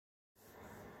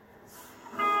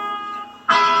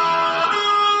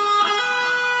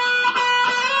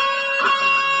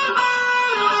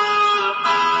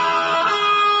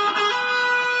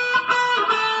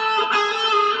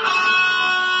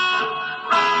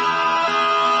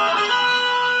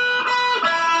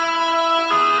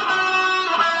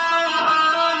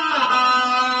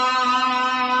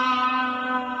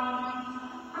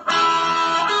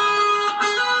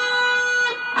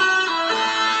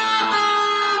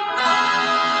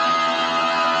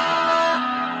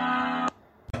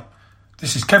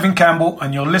This is Kevin Campbell,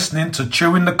 and you're listening to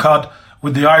Chewing the Cud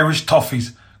with the Irish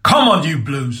Toffees. Come on, you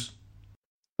Blues!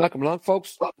 Welcome along,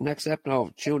 folks. Next episode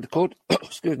of Chewing the Cud.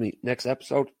 Next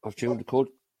episode of Chewing the Cud.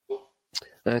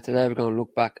 Today we're going to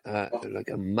look back at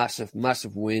a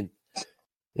massive win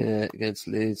against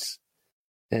Leeds.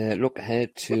 Look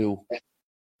ahead to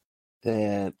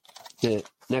the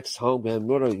next home game,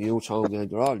 another youth home game.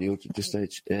 They're all youth at this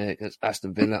stage, against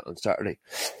Aston Villa on Saturday.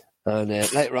 And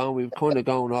later on, we're kind of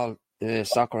going all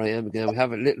Soccer AM again. We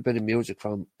have a little bit of music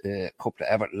from a couple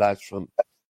of Everton lads from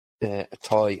a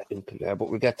tie in Kildare, but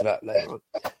we'll get to that later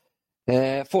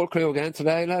on. Full crew again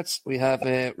today, lads. We have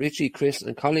Richie, Chris,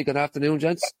 and Collie. Good afternoon,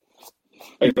 gents.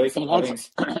 Hey, guys.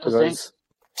 Thanks.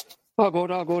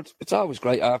 All good. It's always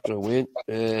great after a win.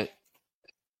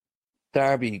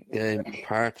 Derby game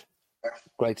apart.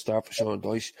 Great start for Sean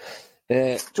Dyche.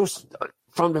 Just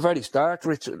from the very start,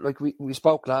 Richard, like we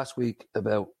spoke last week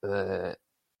about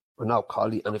now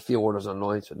Collie and a few others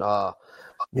online said,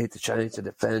 need to change the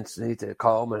defence,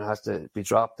 Coleman has to be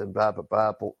dropped and blah, blah,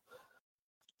 blah. But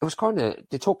it was kind of,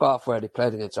 they took off where they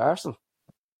played against Arsenal.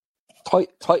 Tight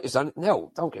as anything.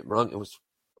 Now, don't get me wrong, it was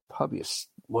probably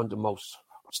one of the most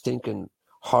stinking,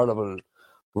 horrible,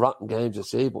 rotten games to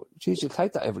see, but geez, you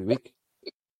take that every week.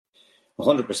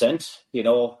 100%,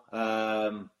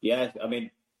 I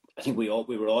mean, I think we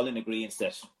were all in agreement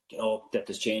that, that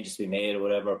there's changes to be made or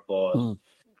whatever, but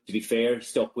to be fair, he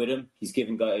stuck with him. He's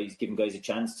given guys a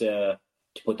chance to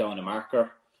put down a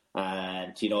marker.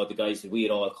 And, the guys that we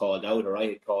had all called out, or I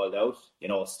had called out,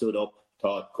 stood up,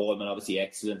 thought Coleman obviously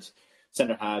excellent.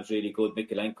 Centre halves really good,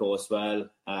 Mikalenko as well.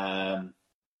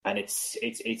 And it's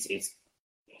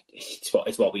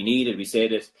what we needed. We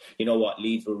said that,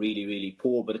 Leeds were really, really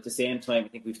poor. But at the same time, I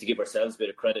think we have to give ourselves a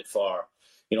bit of credit for,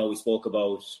 we spoke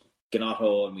about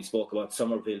Gnotto and we spoke about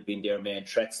Somerville being their main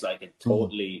threats, and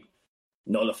totally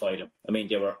nullified him. I mean,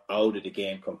 they were out of the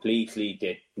game completely.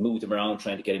 They moved him around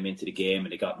trying to get him into the game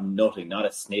and they got nothing, not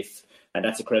a sniff. And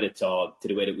that's a credit to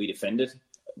the way that we defended.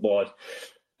 But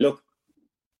look,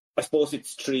 I suppose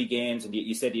it's 3 games, and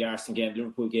you said the Arsenal game, the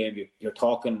Liverpool game, you're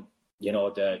talking, the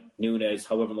Núñez,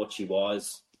 however much he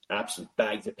was, absolute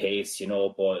bags of pace,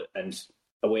 and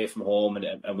away from home,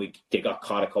 and they got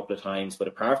caught a couple of times. But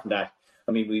apart from that,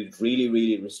 I mean, we've really,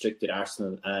 really restricted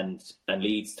Arsenal and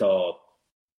Leeds to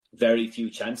very few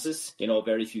chances,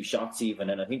 very few shots even.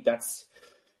 And I think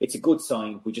it's a good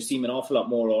sign. We just seem an awful lot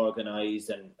more organised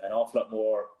and an awful lot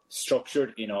more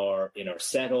structured in our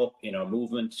setup, in our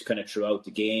movement kind of throughout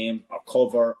the game, our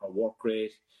cover, our work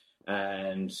rate.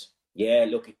 And yeah,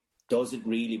 look, it doesn't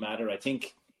really matter. I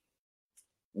think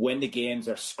when the games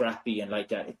are scrappy and like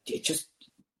that, it just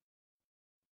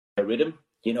a rhythm.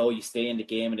 You stay in the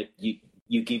game and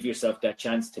you give yourself that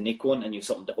chance to nick one and you have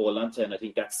something to hold on to. And I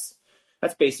think that's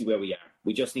basically where we are.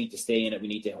 We just need to stay in it. We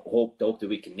need to hope that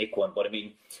we can nick one. But I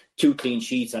mean, 2 clean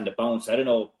sheets on the bounce. I don't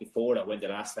know before that when the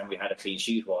last time we had a clean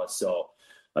sheet was. So,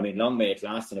 I mean, long may it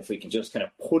last. And if we can just kind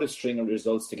of put a string of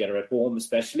results together at home,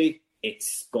 especially,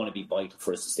 it's going to be vital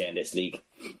for us to stay in this league.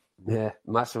 Yeah,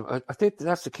 massive. I think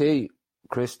that's the key,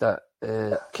 Chris, that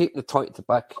keeping it tight at the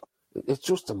back. It's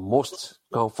just a must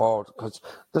going forward because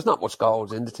there's not much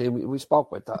goals in the team. We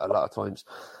spoke about that a lot of times.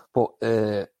 But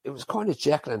it was kind of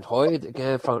Jekyll and Hyde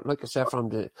again, from, like I said, from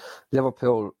the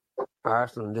Liverpool,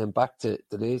 Arsenal, and then back to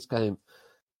the Leeds game.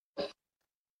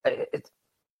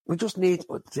 We just need,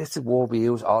 this is a word we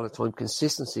use all the time,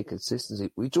 consistency.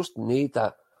 We just need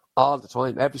that all the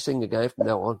time, every single game from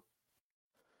now on.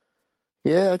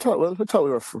 Yeah, I thought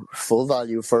we were full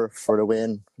value for the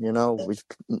win. We've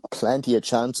plenty of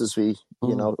chances. We're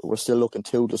still looking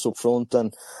toothless up front,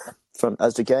 and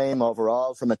as the game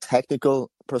overall, from a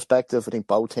technical perspective, I think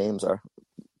both teams are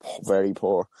very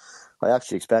poor. I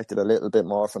actually expected a little bit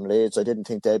more from Leeds. I didn't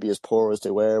think they'd be as poor as they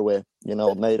were. With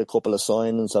made a couple of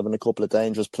signings, having a couple of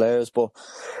dangerous players. But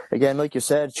again, like you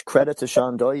said, credit to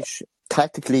Sean Dyche.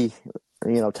 Tactically,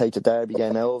 take the Derby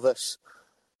game out of it,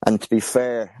 and to be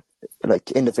fair, like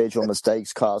individual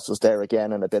mistakes cost us there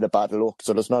again and a bit of bad luck.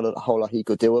 So there's not a whole lot he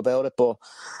could do about it. But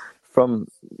from,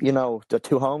 the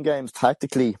 2 home games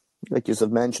tactically, like you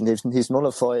have mentioned, he's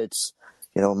nullified,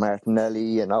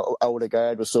 Martinelli and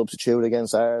Odegaard was substituted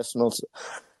against Arsenal.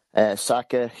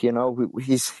 Saka,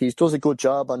 he's does a good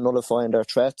job on nullifying their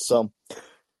threats. So,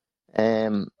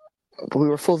 but we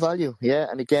were full value, yeah.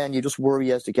 And again, you just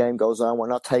worry as the game goes on. We're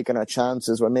not taking our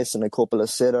chances. We're missing a couple of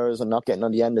sitters and not getting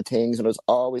on the end of things. And there's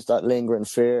always that lingering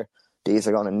fear. These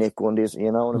are going to nick one. These,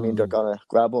 you know what I mean? They're going to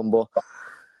grab one. But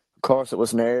of course, it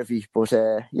was nervy. But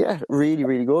yeah, really,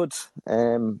 really good.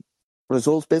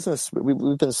 Results business.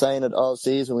 We've been saying it all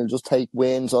season. We'll just take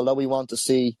wins. Although we want to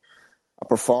see a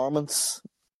performance,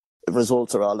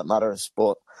 results are all that matters.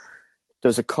 But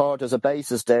there's a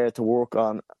basis there to work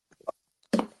on.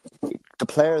 The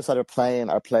players that are playing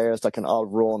are players that can all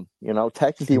run.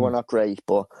 Technically we're not great,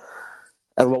 but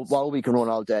while we can run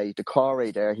all day, the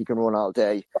Corey there, he can run all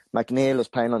day. McNeil is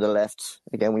playing on the left.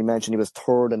 Again, we mentioned he was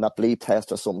third in that bleep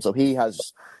test or something. So he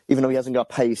has, even though he hasn't got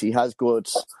pace, he has good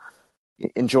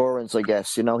endurance, I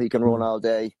guess. He can run all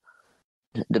day.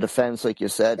 The defence, like you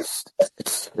said,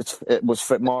 it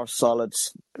was more solid.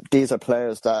 These are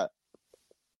players that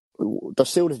they're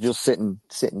suited to just sitting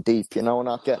deep,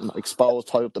 not getting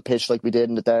exposed high up the pitch like we did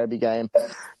in the Derby game.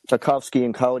 Tarkovsky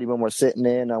and Cody, when we're sitting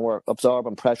in and we're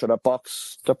absorbing pressure, they're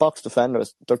box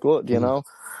defenders. They're good, Up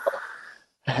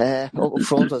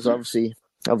front is obviously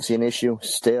an issue,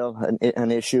 still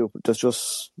an issue. There's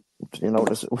just,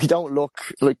 we don't look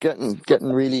like getting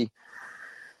really.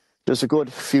 There's a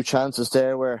good few chances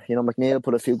there where, McNeil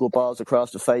put a few good balls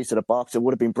across the face of the box. It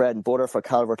would have been bread and butter for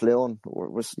Calvert-Lewin,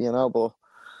 but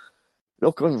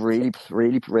look, I'm really,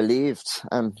 really relieved.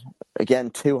 And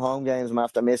again, 2 home games I'm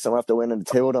after missing. I'm after winning the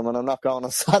 2 of them, and I'm not going on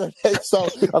Saturday. So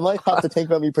I might have to think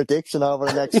about my prediction over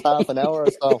the next half an hour or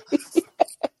so.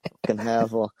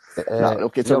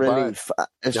 Look, it's a relief.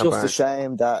 It's just a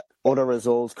shame that other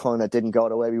results kind of didn't go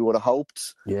the way we would have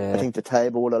hoped. Yeah. I think the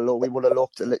table we would have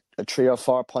looked a 3 or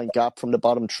 4 point gap from the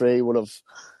bottom 3 would have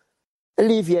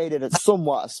alleviated it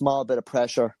somewhat, a small bit of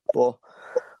pressure. But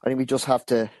I think we just have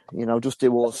to, just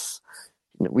do us.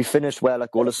 We finished well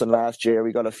at Goodison last year.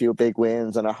 We got a few big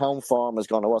wins, and our home form is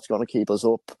what's going to keep us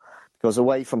up. Because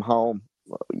away from home,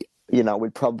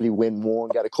 we'd probably win 1,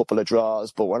 get a couple of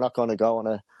draws, but we're not going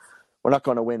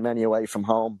to win many away from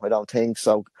home, I don't think.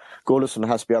 So Goodison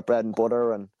has to be our bread and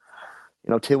butter, and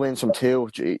 2 wins from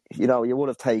 2. You would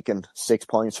have taken 6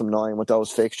 points from 9 with those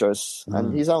fixtures,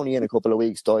 and he's only in a couple of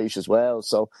weeks, Dyche, as well.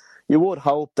 So you would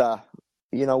hope that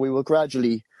we will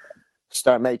gradually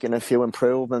start making a few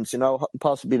improvements,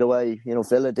 possibly the way,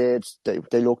 Villa did.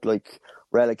 They looked like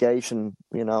relegation,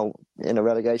 in a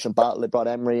relegation battle. They brought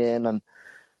Emery in and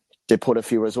they put a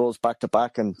few results back to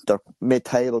back, and they're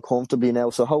mid-table comfortably now.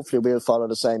 So hopefully we'll follow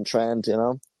the same trend,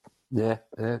 Yeah.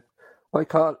 Right,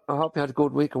 Carl, I hope you had a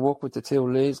good week of work with the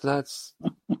 2 Leeds lads.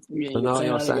 Yeah, I know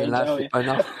you were saying last week. I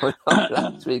know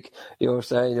last week you were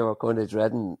saying you were kind of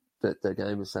dreading the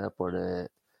game itself, but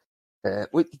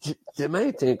the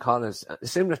main thing, Colin, is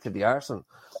similar to the Arsenal.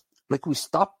 Like, we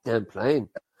stopped them playing.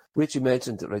 Richie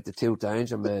mentioned the 2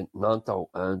 danger men, Nanto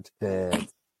and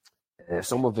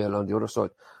Somerville on the other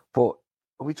side, but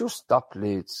we just stopped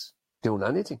Leeds doing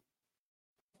anything.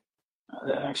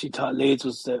 I actually thought Leeds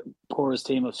was the poorest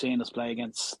team I've seen us play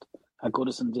against at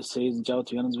Goodison this season, Joe,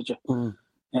 to be honest with you.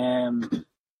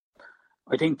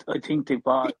 I think they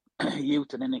brought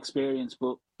youth and inexperience,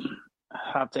 but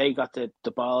have they got the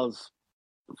balls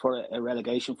for a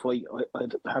relegation fight?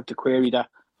 I'd have to query that.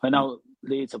 I know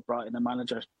Leeds have brought in a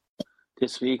manager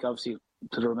this week, obviously,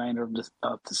 to the remainder of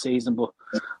the season, but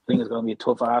I think it's going to be a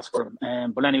tough ask for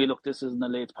him. But anyway, look, this isn't a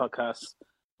Leeds podcast.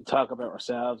 We talk about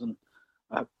ourselves, and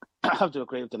I have to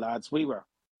agree with the lads. We were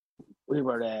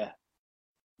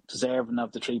deserving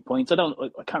of the 3 points. I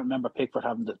can't remember Pickford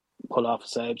having to pull off a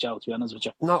save, Joe, to be honest with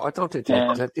you. No, I don't think they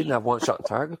didn't have one shot on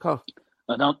target, Carl.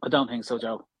 I don't think so,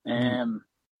 Joe.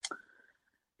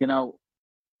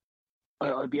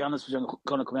 I'll be honest with you, I'm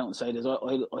going to come out and say this.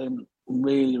 I'm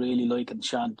really, really liking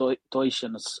Sean Dyche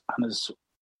and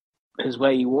his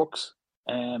way he works.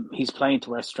 He's playing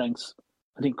to our strengths.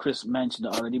 I think Chris mentioned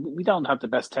it already. We don't have the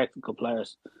best technical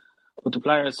players, but the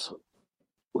players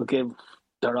will give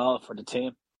their all for the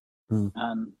team.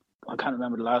 And I can't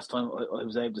remember the last time I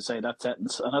was able to say that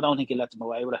sentence, and I don't think he let them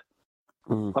away with it.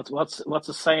 What's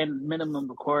the saying? Minimum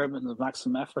requirement of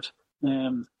maximum effort.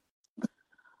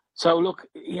 So look,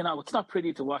 it's not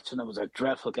pretty to watch, and it was a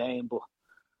dreadful game. But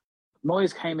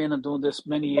Moyes came in and done this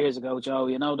many years ago, Joe.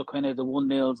 The kind of the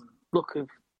 1-0. Look,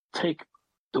 take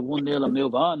the 1-0 and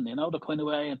move on. The kind of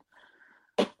way. And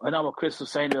I know what Chris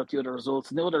was saying about the other results,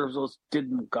 and the other results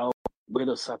didn't go with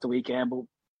us at the weekend. But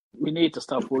we need to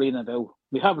stop worrying about.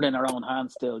 We have it in our own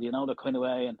hands still. The kind of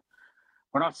way, and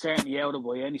we're not certainly out of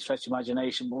by any stretch of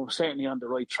imagination, but we're certainly on the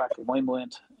right track in my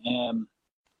mind.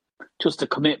 Just the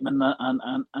commitment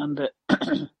and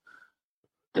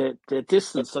the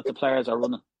distance that the players are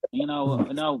running. I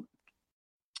know.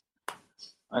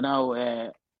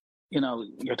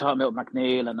 You're talking about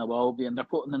McNeil and Iwobi, and they're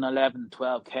putting in 11,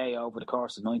 12K over the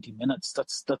course of 90 minutes.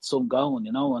 That's some going,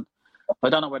 and I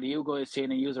don't know whether you guys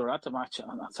seen a user at the match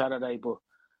on Saturday, but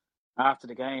after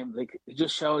the game, it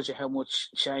just shows you how much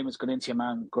shame has gone into your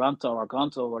man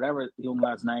Gonto, whatever the young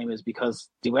lad's name is, because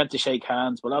they went to shake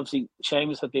hands, but obviously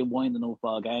Seamus had been winding up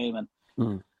all game, and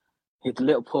the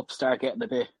little pup start getting a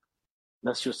bit,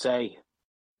 let's just say,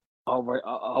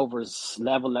 over his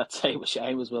level, let's say, with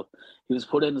Seamus. Well, he was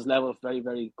put in his level very,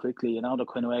 very quickly, the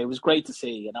kind of way. It was great to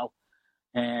see,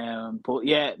 But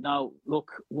yeah, no,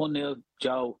 look, 1-0,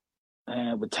 Joe,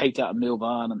 would take that and move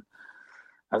on. And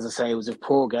as I say, it was a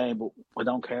poor game, but I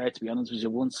don't care, to be honest with you.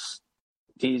 Once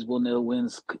these 1-0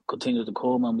 wins continue to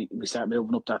come and we start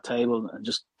moving up that table and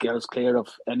just get us clear of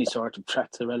any sort of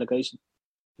threat to relegation.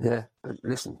 Yeah,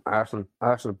 listen, Arsenal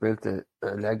built a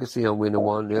legacy on winning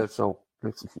 1-0, so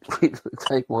we'll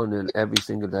take 1-0 every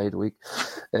single day of the week.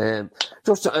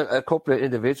 Just a couple of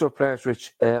individual players,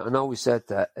 Rich. I know we said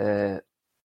that.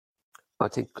 I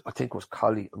think it was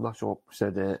Collie. I'm not sure.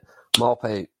 Said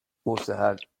Maupay must have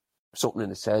had something in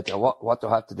his head. What do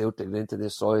I have to do to get into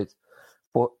this side?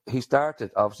 But he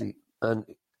started obviously, and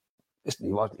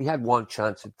listen, he had one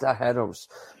chance. That header was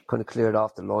kind of cleared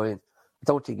off the line. I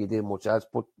don't think he did much else.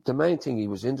 But the main thing he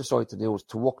was in the side to do was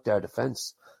to work their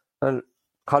defence. And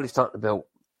Collie's talking about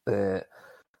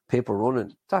people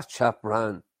running. That chap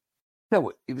ran.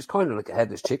 No, he was kind of like a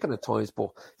headless chicken at times,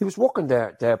 but he was working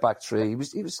their back three. He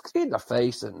was in their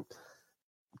face and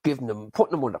putting them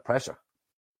under pressure.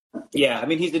 Yeah, I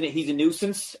mean he's a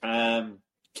nuisance.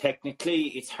 Technically,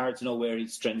 it's hard to know where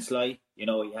his strengths lie. He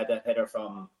had that header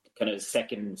from kind of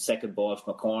the second ball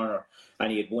from a corner,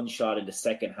 and he had one shot in the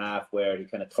second half where he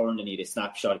kind of turned and he had a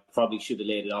snapshot. He probably should have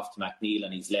laid it off to McNeil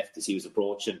on his left as he was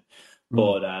approaching.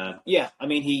 But I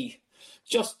mean he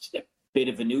just a bit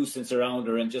of a nuisance around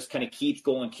her and just kind of keeps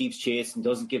going, keeps chasing,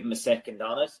 doesn't give him a second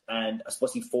on it. And I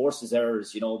suppose he forces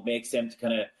errors, makes them to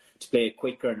kind of to play it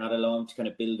quicker, not allow him to kind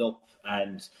of build up.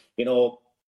 And,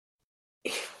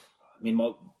 I mean,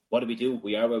 what do we do?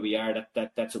 We are where we are.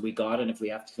 That's what we got. And if we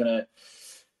have to kind of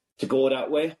to go that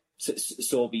way,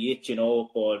 so be it,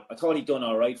 But I thought he'd done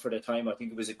all right for the time. I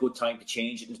think it was a good time to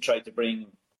change it and try to bring...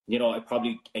 I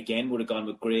probably, again, would have gone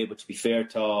with Gray, but to be fair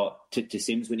to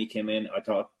Sims when he came in, I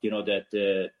thought, that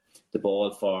the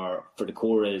ball for the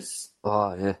core is...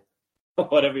 Oh, yeah.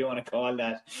 Whatever you want to call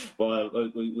that. Well,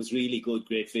 it was really good,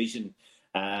 great vision.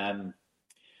 I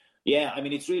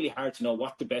mean, it's really hard to know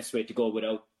what the best way to go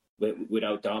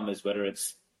without Dom is, whether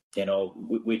it's,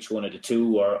 which one of the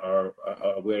two or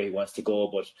where he wants to go.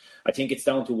 But I think it's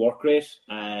down to work rate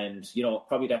and,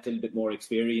 probably that little bit more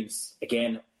experience.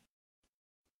 Again,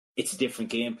 it's a different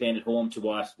game playing at home to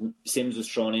what Sims was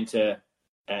thrown into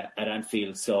at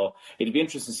Anfield. So it'll be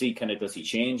interesting to see kind of does he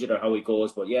change it or how he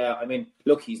goes. But yeah, I mean,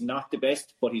 look, he's not the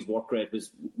best, but his work rate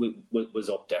was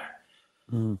up there.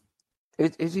 Mm.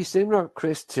 Is he similar,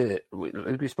 Chris, to...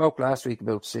 We spoke last week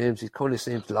about Sims. He kind of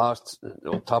seems lost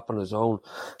on top on his own.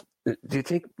 Do you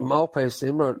think Maupay is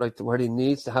similar, like where he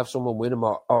needs to have someone with him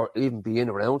or even be in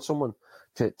around someone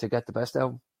to get the best out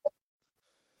of him?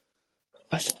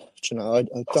 I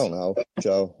don't know,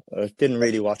 Joe. I didn't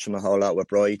really watch him a whole lot with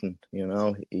Brighton,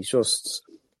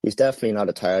 He's definitely not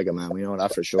a target man, we know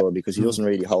that for sure, because he doesn't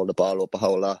really hold the ball up a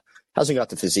whole lot. Hasn't got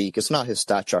the physique, it's not his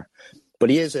stature. But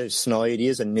he is a snide, he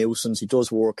is a nuisance, he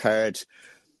does work hard.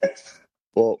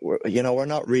 But we're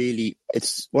not really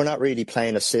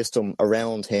playing a system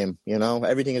around him,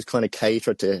 Everything is kind of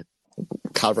catered to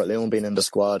Calvert-Lewin being in the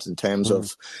squad in terms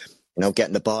of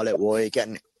getting the ball out wide,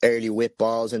 getting early whip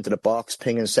balls into the box,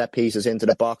 pinging set pieces into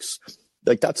the box.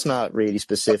 Like, that's not really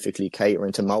specifically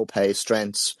catering to Maupay's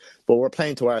strengths, but we're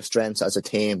playing to our strengths as a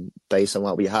team based on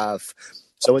what we have.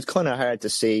 So it's kind of hard to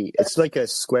see. It's like a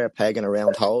square peg in a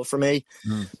round hole for me.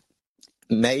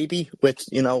 Maybe with,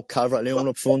 Calvert-Lewin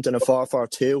up front in a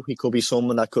 4-4-2, he could be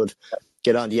someone that could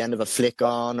get on the end of a flick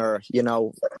on or,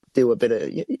 do a bit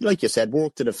of, like you said,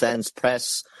 work the defence,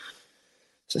 press.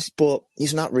 But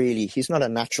he's not a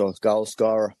natural goal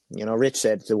scorer. Rich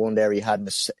said the one there he had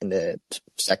in the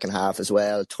second half as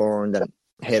well, turned and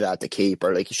hit at the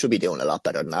keeper. Like, he should be doing a lot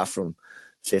better than that from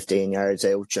 15 yards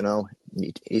out,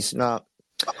 He's not...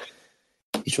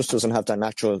 He just doesn't have that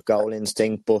natural goal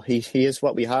instinct, but he is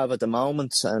what we have at the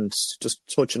moment. And just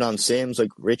touching on Sims, like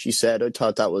Richie said, I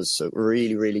thought that was a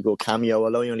really, really good cameo,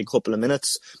 although only a couple of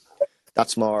minutes.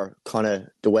 That's more kind of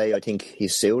the way I think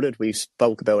he's suited. We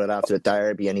spoke about it after the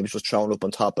derby and he was just thrown up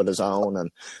on top of his own and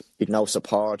he'd no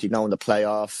support, he'd no one to play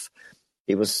off.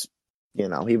 He was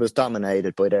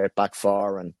dominated by their back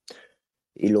four and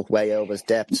he looked way out of his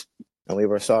depth. And we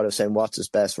were sort of saying, what's his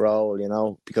best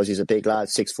role, because he's a big lad,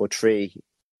 6'3",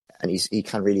 and he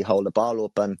can't really hold the ball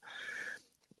up. And,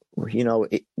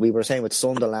 we were saying with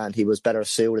Sunderland, he was better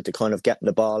suited to kind of getting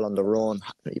the ball on the run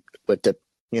with the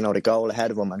goal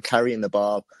ahead of him and carrying the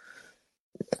ball,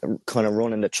 kind of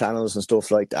running the channels and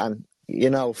stuff like that. And,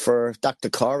 for that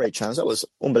Kildare chance, that was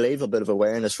unbelievable bit of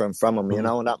awareness from him, in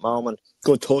that moment.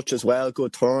 Good touch as well,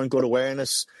 good turn, good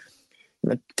awareness.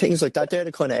 Things like that, they're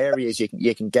the kind of areas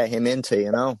you can get him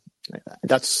into,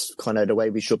 That's kind of the way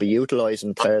we should be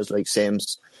utilising players like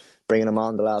Sims, bringing him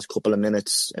on the last couple of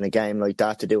minutes in a game like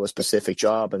that to do a specific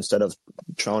job instead of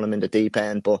throwing him in the deep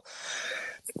end. But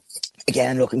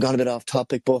again, look, I'm going a bit off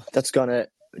topic, but that's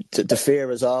the fear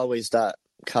is always that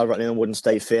Calvert-Lewin wouldn't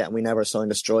stay fit and we never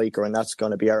signed a striker, and that's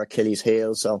going to be our Achilles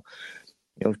heel. So,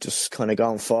 just kind of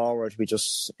going forward,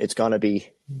 it's going to be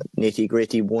nitty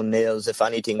gritty 1-0 if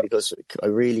anything, because I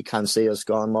really can't see us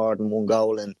scoring more than one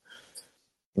goal in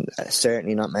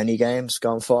certainly not many games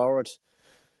going forward.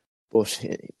 But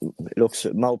it looks,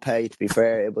 Maupay, to be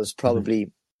fair, it was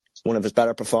probably one of his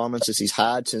better performances he's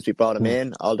had since we brought him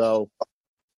in, although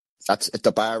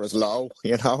the bar is low,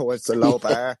 it's a low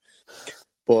bar.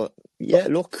 But yeah,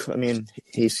 look, I mean,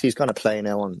 he's going to play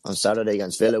now on Saturday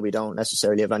against Villa. We don't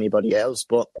necessarily have anybody else,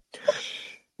 but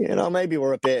maybe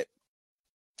we're a bit.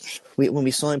 When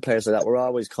we sign players like that, we're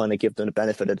always kind of give them the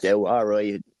benefit of the doubt. All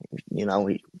right,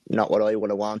 not what I would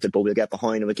have wanted, but we'll get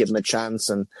behind him, we'll give him a chance.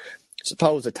 And I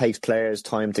suppose it takes players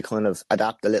time to kind of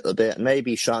adapt a little bit. And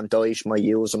maybe Sean Dyche might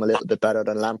use him a little bit better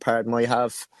than Lampard might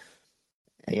have,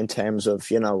 in terms of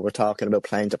we're talking about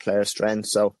playing to player strength.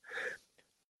 So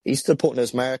he's still putting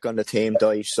his mark on the team,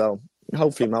 Dyche. So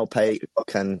hopefully Maupay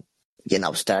can,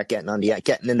 start getting in the.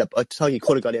 I thought he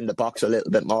could have got in the box a little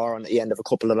bit more on the end of a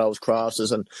couple of those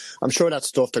crosses, and I'm sure that's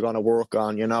stuff they're going to work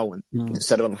on, and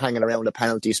instead of him hanging around the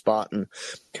penalty spot. And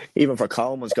even for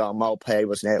Coleman's goal, Maupay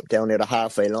was down near the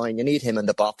halfway line. You need him in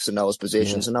the box in those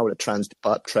positions. I know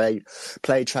the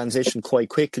play transition quite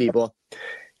quickly, but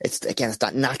it's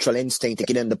that natural instinct to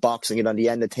get in the box and get on the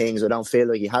end of things. I don't feel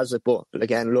like he has it, but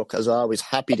again, look, as always,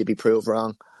 happy to be proved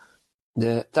wrong.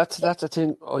 Yeah, that's a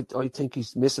thing I think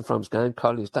he's missing from his game,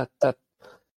 Collie, is that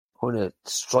kind of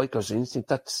striker's instinct,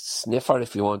 that sniffer,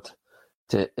 if you want,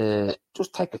 to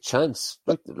just take a chance.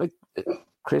 Like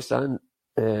Chris and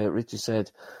Richie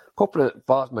said, a couple of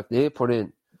balls McNeil put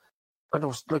in, and it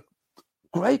was like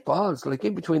great balls, like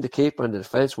in between the keeper and the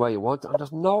defence where you want, and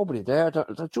there's nobody there.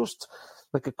 They're just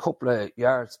like a couple of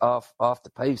yards off the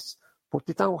pace, but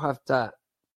they don't have that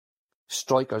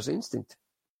striker's instinct,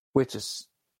 which is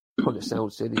kind of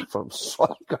sounds silly from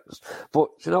strikers, but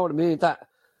you know what I mean. That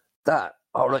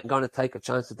all right, I'm going to take a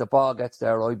chance. If the ball gets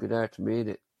there, I'll be there to meet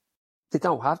it. They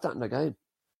don't have that in the game.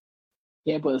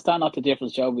 Yeah, but is that not the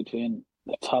difference, Joe, between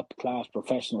the top class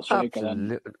professional striker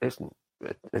and that's difference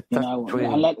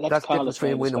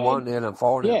between winning 1-0 and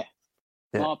 4-0. Yeah.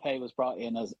 Maupay was brought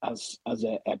in as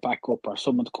a backup or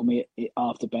someone to come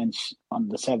off the bench on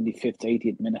the 75th,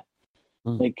 80th minute.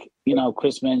 Like,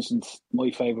 Chris mentioned my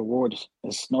favourite word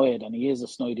is snide, and he is a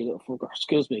snidey little fucker.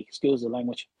 Excuse the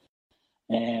language.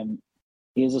 He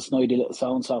is a snidey little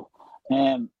so-and-so.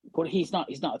 But he's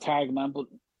not a target man, but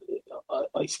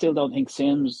I still don't think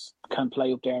Sims can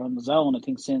play up there on his own. I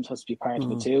think Sims has to be part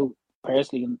of it too,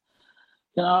 personally.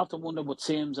 And I often wonder with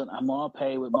Sims and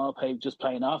Maupay, with Maupay just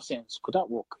playing off Sims, could that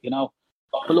work? But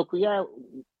look, we are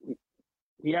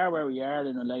where we are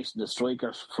in relation to the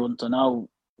strikers front. I know,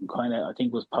 I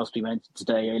think was possibly mentioned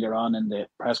today earlier on in the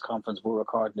press conference. We're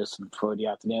recording this on Friday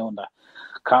afternoon, that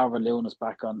Calvert-Lewin is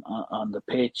back on the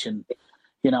pitch, and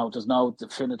there's no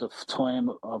definitive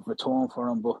time of return for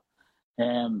him. But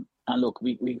and look,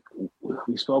 we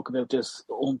spoke about this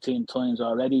umpteen times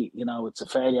already. It's a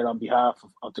failure on behalf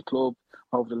of the club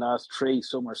over the last 3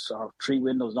 summers or 3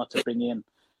 windows not to bring in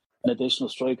an additional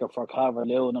striker for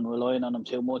Calvert-Lewin and relying on him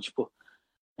too much. But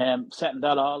setting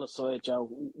that all aside, Joe,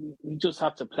 we just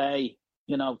have to play,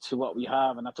 to what we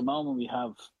have. And at the moment, we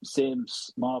have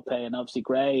Sims, Maupay, and obviously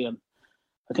Gray. And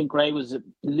I think Gray was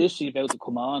literally about to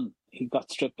come on. He got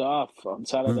stripped off on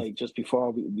Saturday just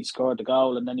before we scored the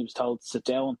goal, and then he was told to sit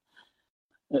down.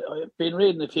 I've been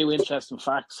reading a few interesting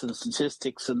facts and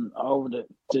statistics and over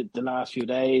the last few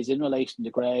days in relation to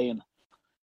Gray. And,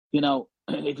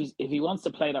 if he wants to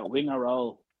play that winger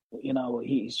role,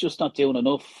 he's just not doing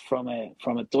enough from a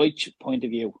Deutsch point of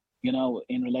view,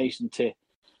 in relation to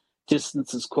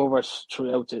distances covered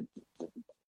throughout the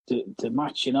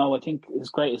match. I think his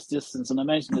greatest distance, and I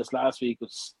mentioned this last week,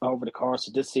 was over the course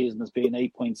of this season has been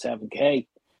 8.7k.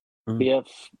 We have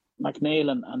McNeil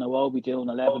and Iwobi doing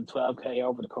 11, 12k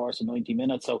over the course of 90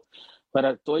 minutes. So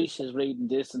whether Deutsch is reading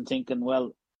this and thinking,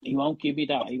 well, he won't give you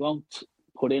that, he won't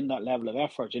put in that level of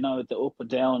effort, the up and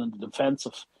down and the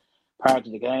defensive part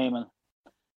of the game. And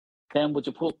then would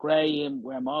you put Gray in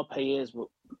where Maupay is?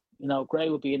 Gray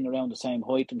would be in around the same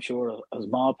height, I'm sure, as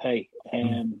Maupay,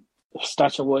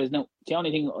 stature wise. Now, the only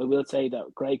thing I will say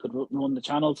that Gray could run the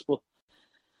channels, but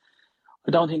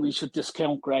I don't think we should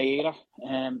discount Gray either.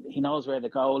 He knows where the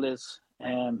goal is.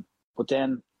 But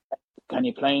then, can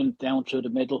you play him down through the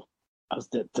middle as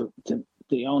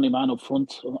the only man up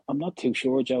front? I'm not too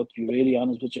sure, Joe, to be really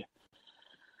honest with you.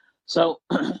 So,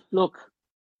 look,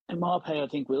 Mbappe, I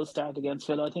think, will start against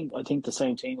Villa. I think the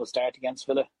same team will start against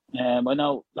Villa. I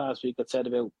know last week I said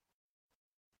about,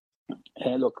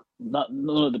 look,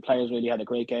 none of the players really had a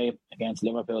great game against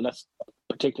Liverpool. That's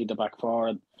particularly the back four.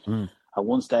 And at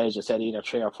one stage, I said either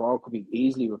 3 or 4 could be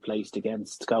easily replaced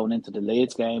against going into the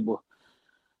Leeds game. But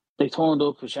they turned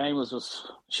up for Seamus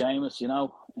was Seamus, you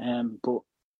know. But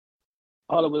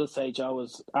all I will say, Joe,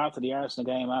 is after the Arsenal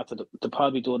game, after the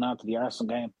pod we done after the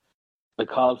Arsenal game, I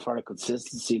called for a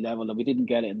consistency level, and we didn't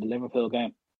get it in the Liverpool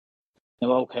game.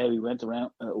 Now, okay, we went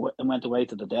away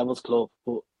to the Devils Club,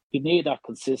 but we need that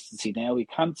consistency now. We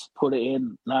can't put it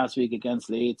in last week against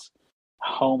Leeds,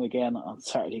 home again on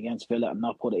Saturday against Villa, and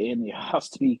not put it in. It has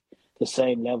to be the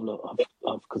same level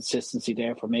of consistency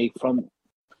there for me, from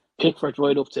Pickford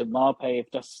right up to Maupay,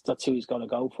 if that's who he's going to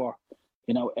go for.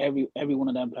 You know, every one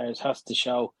of them players has to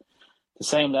show the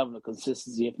same level of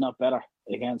consistency, if not better,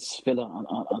 against Villa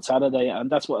on Saturday, and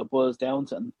that's what it boils down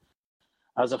to. And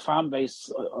as a fan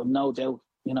base, I've no doubt,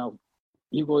 you know,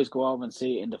 you guys go over and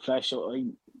see it in the flesh. I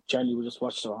generally will just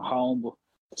watch it at home, but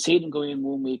see them go in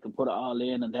 1 week and put it all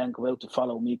in, and then go out the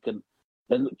following week, and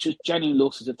it just genuinely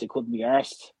looks as if they couldn't be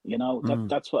arsed. You know,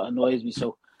 that's what annoys me.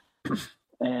 So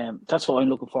that's what I'm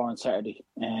looking for on Saturday.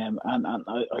 And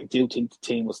I do think the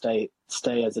team will stay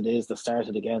as it is that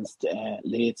started against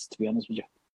Leeds, to be honest with you.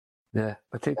 Yeah,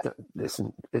 I think that,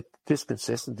 listen, this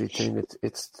consistency thing,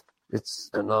 it's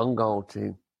an ongoing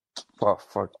thing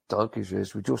for donkeys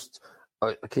years.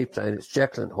 I keep saying it's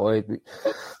Jekyll and Hyde.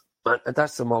 And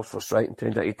that's the most frustrating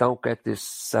thing, that you don't get this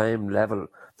same level,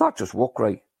 not just work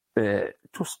rate,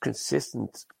 just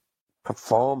consistent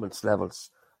performance levels.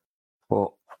 But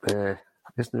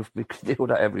listen, if we could do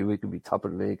that every week, we'd be top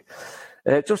of the league.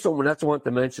 Just something else I want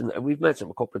to mention, we've mentioned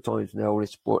him a couple of times now,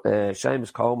 but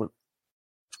Seamus Coleman.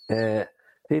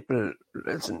 People,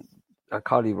 listen, and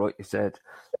Collie rightly said,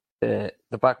 the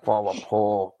back four were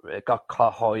poor, got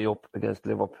caught high up against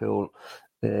Liverpool,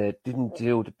 didn't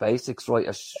do the basics right,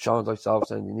 as Sean myself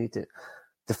saying, you need to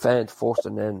defend first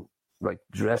and then like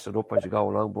dress it up as you go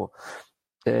along.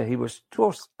 But he was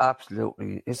just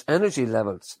absolutely, his energy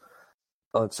levels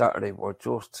on Saturday were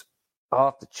just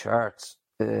off the charts.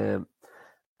 And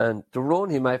the run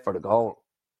he made for the goal,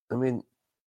 I mean,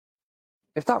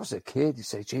 if that was a kid, you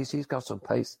say, geez, he's got some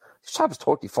pace. This chap is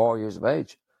 34 years of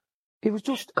age. He was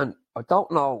just, and I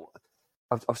don't know,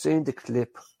 I've seen the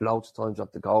clip loads of times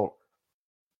of the goal,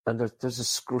 and there's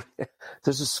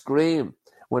a scream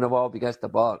when a ball gets the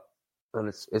ball, and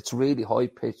it's really high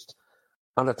pitched,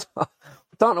 and I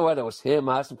don't know whether it was him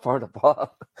asking for the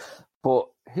ball, but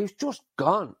he's just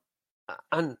gone,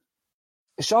 and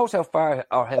it shows how far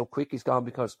or how quick he's gone,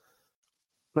 because,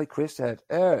 like Chris said,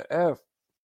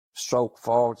 stroke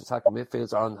forward attacking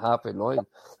midfields are on the halfway line.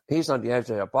 He's on the edge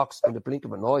of their box in the blink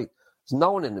of an eye. There's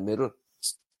no one in the middle.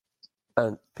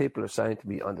 And people are saying to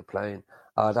me on the plane,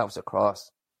 that was a cross.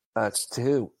 That's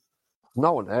 2.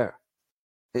 No one there.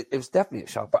 It was definitely a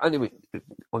shot. But anyway,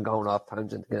 I'm going off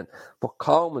tangent again. But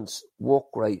Coleman's work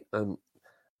rate and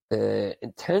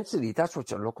intensity, that's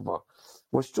what you're looking for,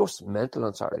 was just mental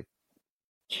on Saturday.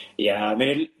 Yeah, I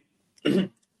mean,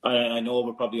 I know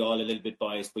we're probably all a little bit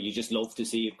biased, but you just love to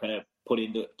see him kind of put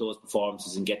in those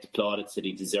performances and get the plaudits that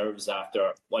he deserves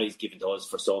after what he's given to us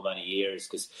for so many years,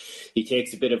 because he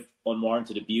takes a bit of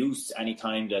unwarranted abuse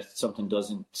anytime that something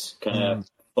doesn't kind of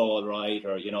fall right,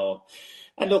 or, you know.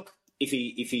 And look, if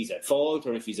he's at fault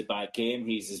or if he's a bad game,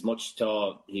 he's he's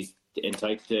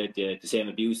entitled to the same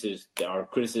abuses or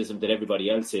criticism that everybody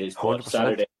else is. But 100%.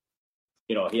 Saturday,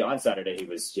 you know, on Saturday he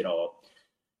was, you know,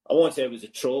 I won't say it was a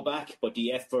throwback, but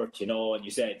the effort, you know, and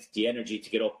you said the energy to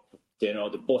get up, you know,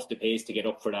 the bust, the pace to get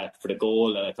up for the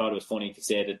goal. And I thought it was funny to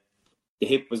say that the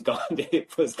hip was gone,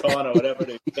 or whatever,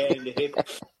 the pain in the hip.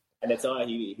 And that's all,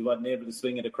 he wasn't able to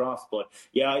swing it across. But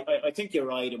yeah, I think you're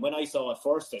right. And when I saw it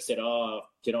first, I said,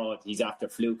 you know, he's after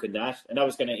fluke and that. And that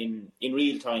was kind of in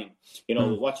real time, you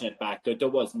know, watching it back, there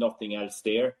was nothing else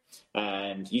there.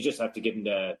 And you just have to give him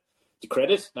the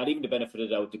credit, not even the benefit of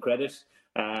the doubt, the credit.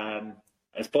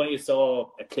 It's funny, you saw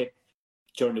a clip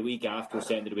during the week after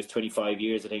saying that it was 25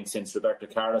 years, I think, since Roberto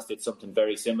Carlos did something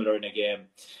very similar in a game.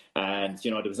 And,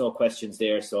 you know, there was no questions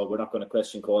there, so we're not going to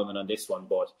question Coleman on this one.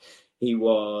 But he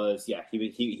was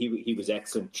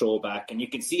excellent throwback. And you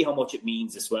can see how much it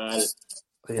means as well.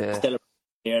 Yeah.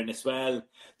 There, and as well,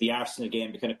 the Arsenal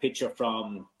game, the kind of picture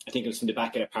from, I think it was from the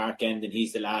back of the park end, and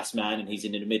he's the last man and he's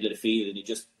in the middle of the field, and he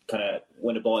just kind of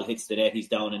when the ball hits the net, he's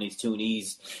down on his two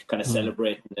knees, kind of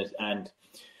celebrating it. And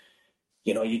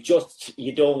you know, you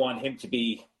don't want him to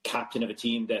be captain of a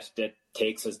team that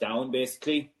takes us down,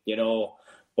 basically. You know,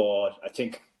 but I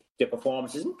think the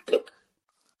performance isn't. Look,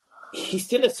 he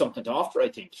still has something to offer. I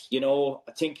think. You know,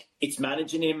 I think it's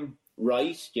managing him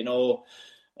right. You know,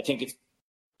 I think it's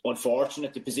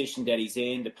unfortunate the position that he's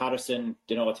in. The Patterson,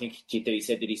 you know, I think that he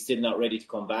said that he's still not ready to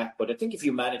come back. But I think if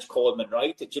you manage Coleman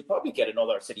right, that you'll probably get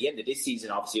another. So at the end of this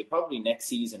season, obviously, probably next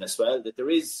season as well. That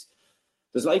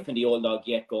there's life in the old dog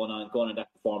yet going on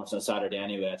that performance on Saturday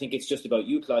anyway. I think it's just about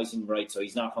utilising him right so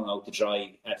he's not hung out to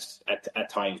dry at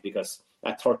times, because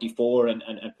at 34 and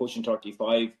pushing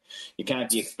 35, you can't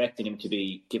be expecting him to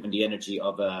be given the energy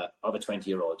of a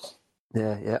 20-year-old.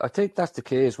 Yeah. I think that's the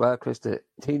key as well, Chris, that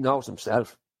he knows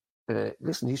himself.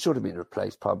 Listen, he should have been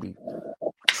replaced probably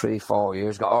 3-4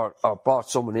 years ago, or brought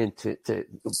someone in to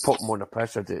put him under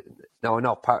pressure. Now, I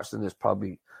know Patterson is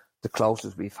probably the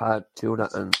closest we've had to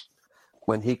that, and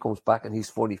when he comes back and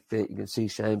he's fully fit, you can see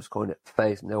Shame's kind of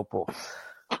phasing out. But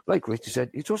like Richie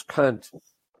said, you just can't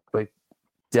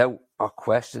doubt or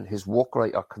question his work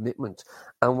rate or commitment.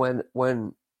 And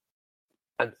when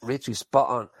Richie's spot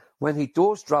on, when he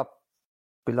does drop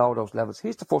below those levels,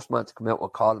 he's the first man to come out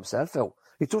and call himself out.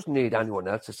 He doesn't need anyone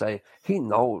else to say. He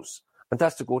knows. And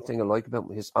that's the good thing I like about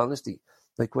him, his honesty.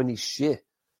 Like when he's shit,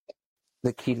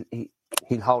 like he'll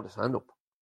hold his hand up.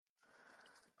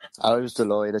 I was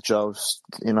delighted, Joe,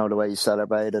 you know, the way he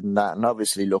celebrated and that. And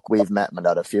obviously, look, we've met him at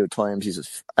that a few times. He's an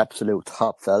absolute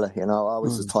top fella, you know,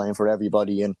 always has time for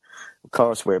everybody. And of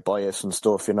course, we're biased and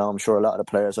stuff, you know. I'm sure a lot of the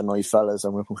players are nice fellas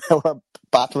and we're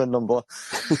battling them, but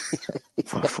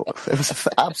it was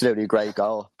an absolutely great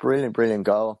goal. Brilliant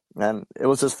goal. And it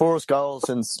was his first goal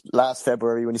since last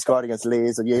February when he scored against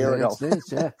Leeds a year ago.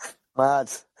 Leeds, yeah.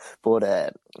 Mad.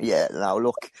 But, now,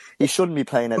 look, he shouldn't be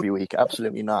playing every week.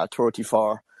 Absolutely not.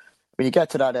 34. When you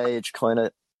get to that age, kind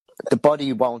of, the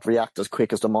body won't react as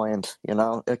quick as the mind, you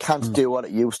know? It can't do what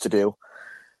it used to do.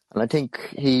 And I think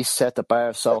he set the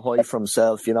bar so high for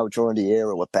himself, you know, during the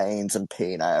era with Baines and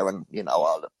Pienaar and, you know,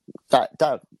 all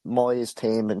that Moyes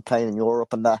team and playing in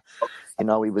Europe and that, you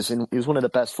know, he was one of the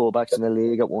best fullbacks in the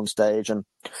league at one stage. And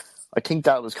I think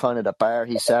that was kind of the bar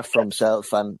he set for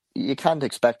himself, and you can't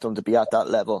expect him to be at that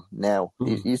level now.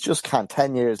 He just can't.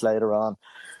 10 years later on,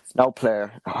 no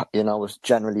player, you know,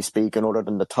 generally speaking, other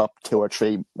than the top 2 or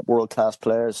 3 world-class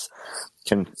players,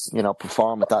 can, you know,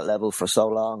 perform at that level for so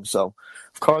long. So,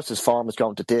 of course, his form is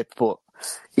going to dip, but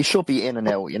he should be in and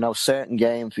out. You know, certain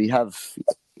games, we have,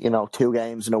 you know, 2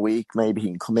 games in a week, maybe he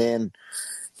can come in.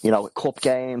 You know, cup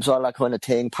games, all that kind of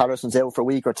thing. Patterson's out for a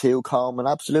week or 2, Coleman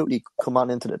absolutely come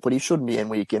on into it, but he shouldn't be in,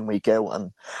 week out.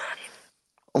 And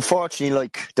unfortunately,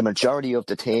 like the majority of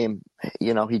the team,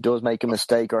 you know, he does make a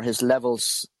mistake, or his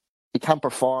levels, he can't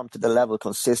perform to the level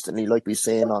consistently, like we've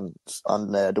seen on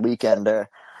the weekend there.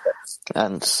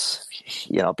 And,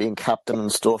 you know, being captain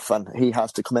and stuff, and he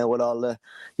has to come out with all the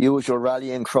usual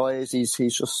rallying cries.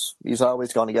 He's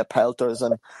always going to get pelters,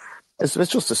 and it's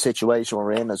just a situation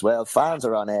we're in as well. Fans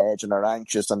are on edge and they're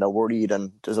anxious and they're worried,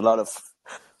 and there's a lot of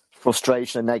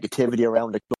frustration and negativity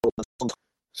around the club.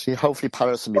 See, hopefully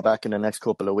Patterson will be back in the next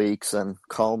couple of weeks and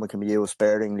Coleman can be used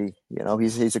sparingly. You know,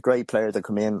 he's a great player to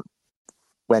come in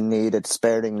when needed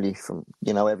sparingly from,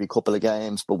 you know, every couple of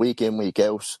games, but week in, week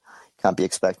out, can't be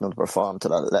expecting him to perform to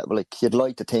that level. Like, you'd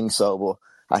like to think so,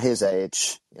 but at his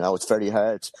age, you know, it's very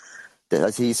hard.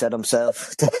 As he said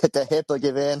himself, the hip will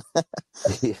give in.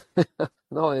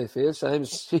 No, I feel same.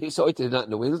 He's always did that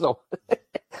in the Winslow.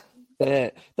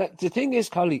 The thing is,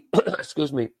 Collie,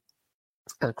 excuse me,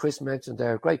 and Chris mentioned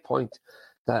there, a great point,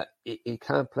 that he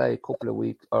can't play a couple of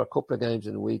weeks or a couple of games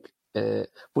in a week.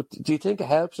 But do you think it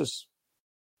helps us?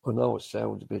 I know it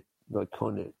sounds a bit like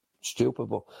kind of stupid,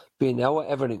 but being out of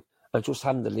everything and just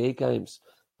having the league games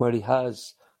where he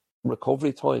has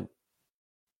recovery time.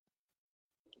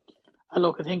 And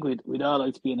look, I think we'd all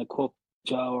like to be in a cup,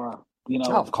 Joe, or, you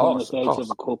know, of course, stage of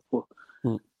a cup.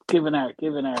 But given our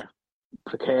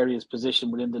precarious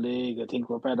position within the league, I think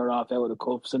we're better off out of the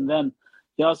cups. And then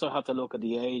you also have to look at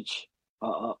the age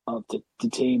of the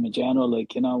team in general.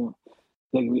 Like, you know,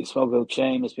 like we spoke about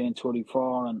Shane as being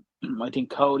 34, and I think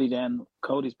Cody's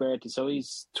birthday, so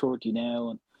he's 30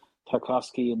 now, and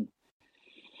Tarkovsky and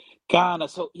Ghana.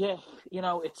 So yeah, you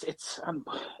know, it's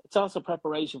also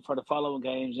preparation for the following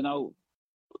games. You know,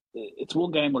 it's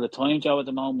one game at a time, Joe, at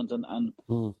the moment, and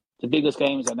the biggest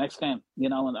game is our next game. You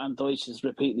know, and Deutsch is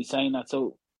repeatedly saying that.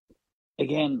 So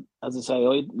again, as I say,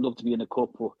 I'd love to be in the cup,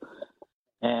 but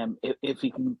if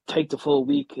we can take the full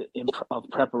week of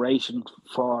preparation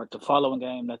for the following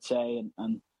game, let's say,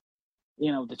 and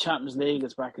the Champions League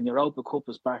is back and Europa Cup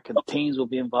is back and teams will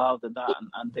be involved in that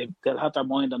and they'll have their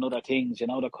mind on other things,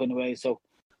 that kind of way. So,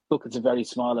 look, it's a very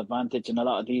small advantage, and a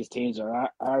lot of these teams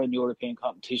are in European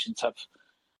competitions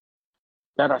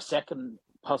that are second,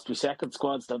 possibly second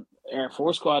squads than Air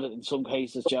Force squad in some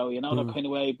cases, Joe, that kind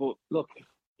of way. But look,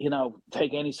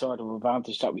 take any sort of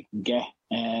advantage that we can get.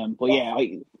 But yeah,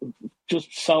 I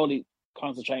just solely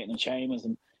concentrating on Seamus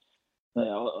and,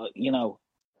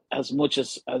 as much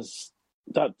as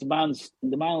that the man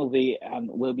will be and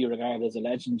will be regarded as a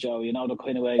legend, Joe, the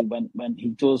kind of way when he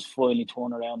does finally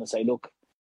turn around and say, look,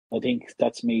 I think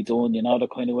that's me done, the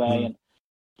kind of way. And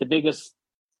the biggest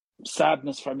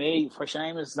sadness for me, for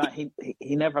Seamus, is that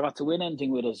he never got to win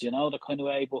anything with us, the kind of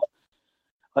way. But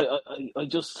I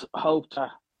just hope that,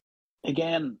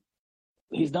 again,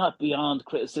 he's not beyond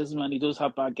criticism and he does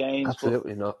have bad games.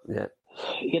 Absolutely not, yeah.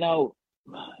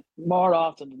 More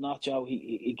often than not, Joe,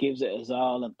 he gives it his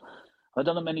all. And I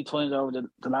don't know, many times over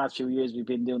the last few years we've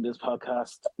been doing this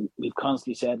podcast, we've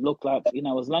constantly said, look, lad,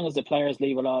 as long as the players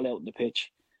leave it all out on the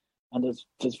pitch, and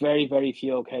there's very, very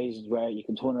few occasions where you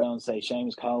can turn around and say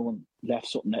Seamus Coleman left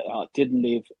something that didn't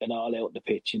leave it all out on the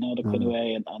pitch, the kind of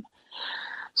way. And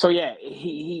so, yeah,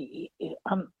 he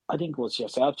I think it was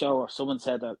yourself, Joe, or someone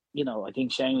said that, I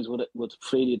think Seamus would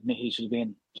freely admit he should have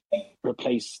been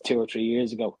replaced 2 or 3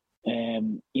 years ago.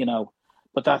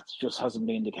 But that just hasn't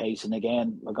been the case. And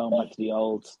again, we're going back to the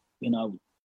old,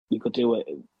 we could do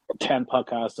 10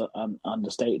 podcasts on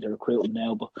the state of the recruiting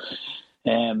now. But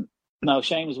no,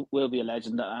 Seamus will be a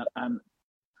legend. And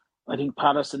I think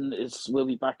Patterson will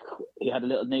be back. He had a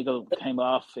little niggle, came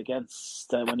off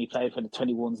against when he played for the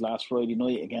 21s last Friday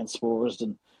night against Spurs.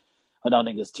 And I don't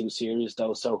think it's too serious,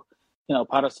 though. So,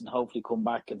 Patterson hopefully come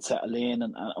back and settle in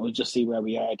and we'll just see where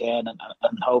we are then. And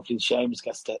hopefully Seamus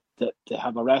gets to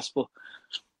have a rest. But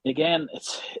again,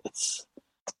 it's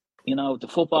the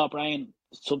football brain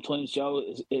sometimes, Joe,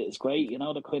 is great,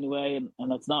 the kind of way. And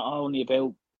it's not only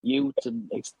about youth and,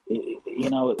 a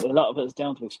lot of it is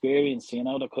down to experience,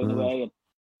 the kind of way.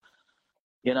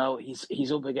 And,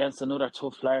 he's up against another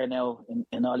tough player now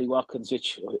in Ollie Watkins,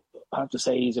 which I have to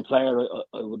say he's a player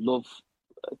I would love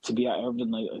to be at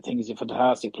Everton. I think he's a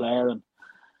fantastic player,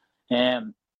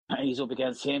 and he's up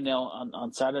against him now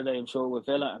on Saturday, I'm sure, with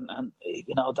Villa, and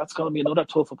that's going to be another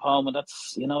tough opponent.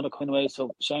 That's the kind of way.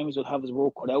 So Seamus will have his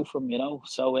work cut out from him,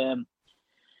 So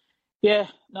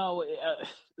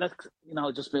let's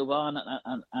just move on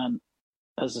and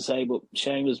as I say, but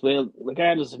Seamus will,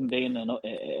 regardless of him being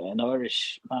an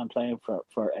Irish man playing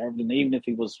for Everton, even if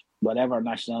he was whatever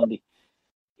nationality,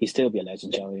 he'd still be a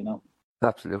legend, Joe.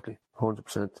 Absolutely,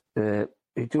 100%.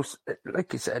 He just,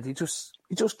 like you said, he just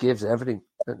gives everything,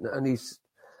 and he's.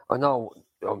 I know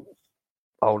I'm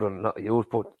older than a lot of you,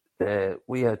 but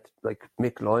we had like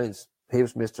Mick Lyons. He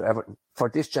was Mr. Everton for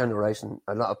this generation.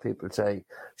 A lot of people say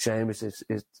Seamus is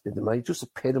the man. He just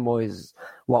epitomises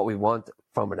what we want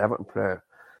from an Everton player: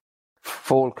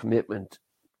 full commitment,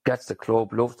 gets the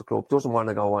club, loves the club, doesn't want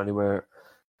to go anywhere.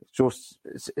 It's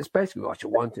basically what you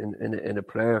want in a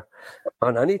player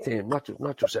on any team, not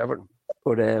just Everton.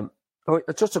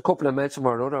 But just a couple of mentions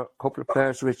for another couple of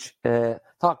players, which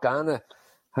thought Ghana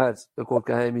had a good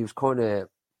game. He was kind of,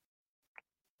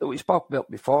 we spoke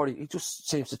about before, he just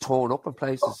seems to turn up in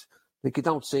places. Like you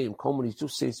don't see him coming, he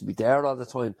just seems to be there all the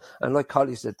time. And like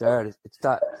Collie said there, it's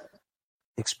that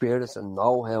experience and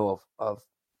know-how of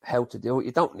how to do it.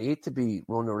 You don't need to be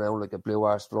running around like a blue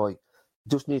arse fly. You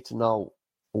just need to know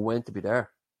when to be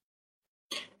there.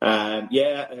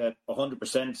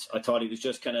 100%. I thought he was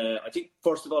just kind of. I think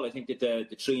first of all, I think that the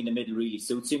three in the middle really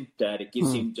suits him. That it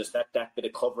gives him just that bit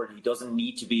of cover. He doesn't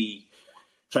need to be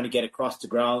trying to get across the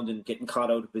ground and getting caught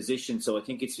out of position. So I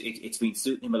think it's been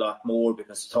suiting him a lot more,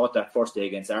 because I thought that first day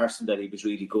against Arsenal that he was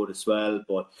really good as well.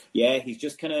 But yeah, he's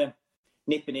just kind of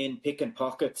nipping in, picking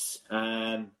pockets.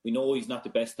 We know he's not the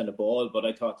best on the ball, but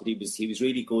I thought that he was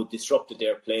really good, disrupted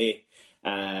their play.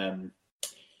 And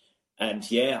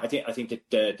yeah, I think that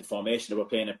the formation that we're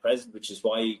playing at present, which is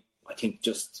why I think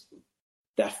just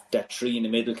that three in the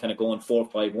middle, kind of going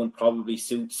 4-5-1, probably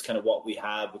suits kind of what we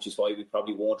have, which is why we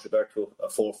probably won't revert to a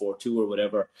 4-4-2 or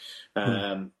whatever.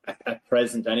 At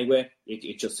present, anyway,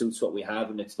 it just suits what we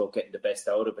have, and it's about getting the best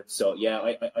out of it. So yeah,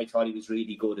 I thought he was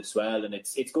really good as well, and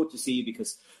it's good to see,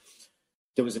 because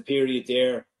there was a period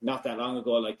there not that long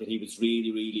ago like that he was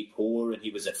really, really poor, and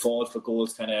he was at fault for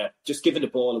goals, kind of just giving the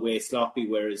ball away sloppy,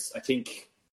 whereas I think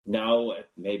now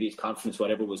maybe his confidence,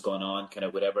 whatever was going on, kind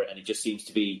of whatever, and he just seems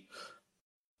to be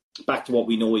back to what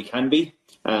we know he can be.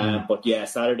 But yeah,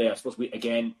 Saturday, I suppose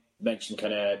mentioned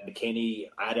kind of McKinney,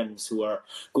 Adams, who are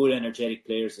good, energetic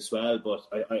players as well. But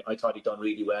I thought he'd done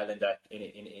really well in that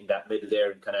middle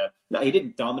there, and kind of, he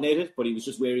didn't dominate it, but he was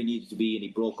just where he needed to be, and he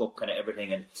broke up kind of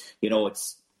everything. And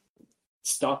it's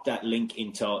stopped that link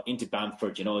into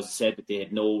Bamford. As I said, but they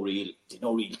had no real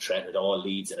threat at all,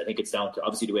 Leeds, and I think it's down to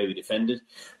obviously the way we defended,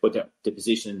 but the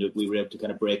position that we were able to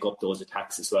kind of break up those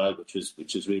attacks as well, which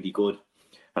was really good.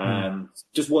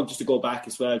 Just to go back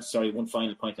as well. Sorry, one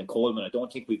final point on Coleman. I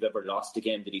don't think we've ever lost a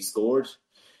game that he scored.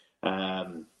 I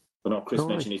know Chris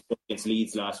mentioned he scored against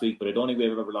Leeds last week, but I don't think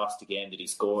we've ever lost a game that he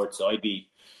scored. So I'd be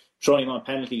throwing him on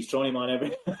penalties, throwing him on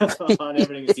everything.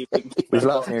 To see if we can We've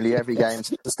lost nearly every game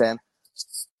since then.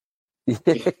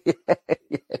 Exactly.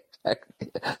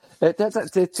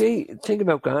 That's the thing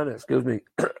about Ghana. Excuse me,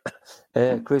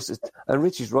 Chris, and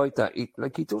Richie's right that he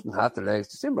doesn't have the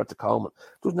legs. Similar to Coleman,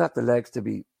 doesn't have the legs to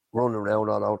be running around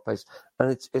all over the place,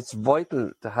 and it's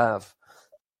vital to have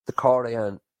the Corey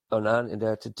and Ann in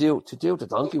there to do the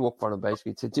donkey work for him,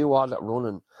 basically to do all that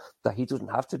running that he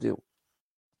doesn't have to do.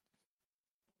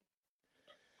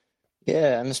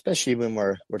 Yeah, and especially when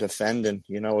we're defending,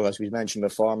 as we mentioned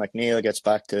before, McNeil gets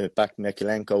back to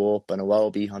Mikulenko up, and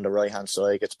Iwobi on the right hand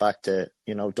side gets back to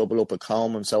double up with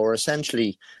Coleman. So we're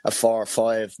essentially a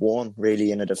 4-5-1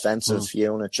 really in a defensive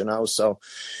unit, So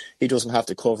he doesn't have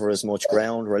to cover as much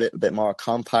ground. We're a little bit more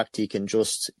compact. He can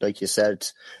just, like you said,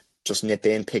 just nip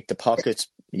in, pick the pockets,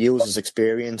 use his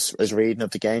experience, his reading of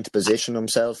the game to position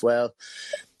himself well,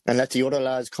 and let the other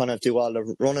lads kind of do all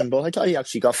the running. But I thought he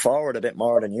actually got forward a bit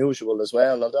more than usual as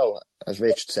well. Although, as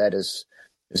Rich said, his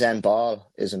end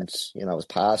ball isn't, his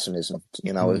passing isn't,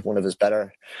 is one of his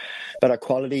better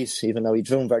qualities. Even though he's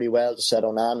doing very well to set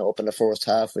Onana up in the first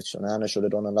half, which Onana should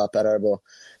have done a lot better. But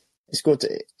it's good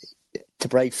to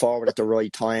break forward at the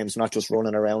right times, not just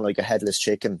running around like a headless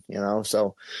chicken.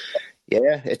 So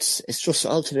yeah, it's just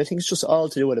all to. I think it's just all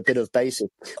to do with a bit of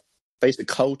basic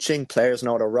coaching. Players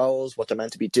know their roles, what they're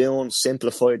meant to be doing,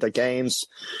 simplify their games,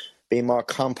 being more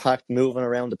compact, moving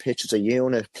around the pitch as a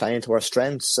unit, playing to our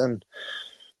strengths. And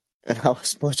how,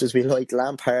 as much as we like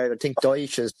Lampard, I think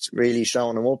Dyche has really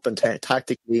shown him up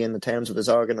tactically in the terms of his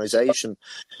organisation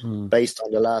based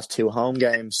on the last 2 home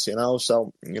games,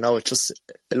 So,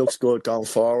 it looks good going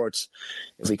forward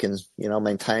if we can,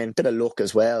 maintain a bit of luck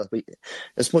as well.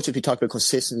 As much as we talk about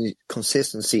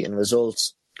consistency in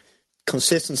results,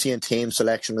 consistency in team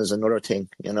selection is another thing.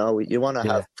 You want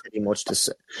to have pretty much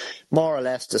more or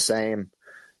less the same,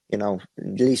 at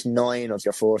least 9 of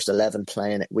your first 11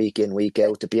 playing it week in, week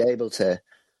out, to be able to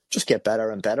just get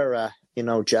better and better at,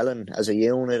 gelling as a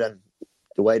unit and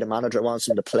the way the manager wants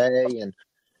them to play, and,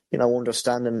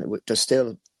 understanding there's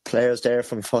still players there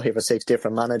from 5 or 6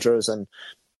 different managers, and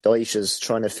Dyche is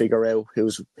trying to figure out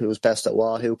who's best at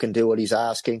what, who can do what he's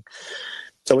asking.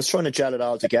 So it's trying to gel it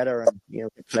all together, and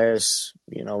the players,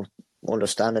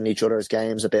 understanding each other's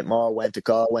games a bit more, when to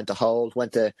go, when to hold, when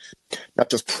to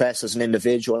not just press as an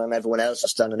individual and everyone else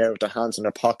is standing there with their hands in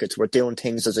their pockets. We're doing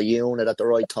things as a unit at the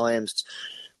right times,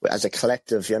 as a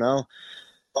collective,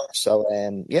 So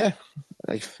I'm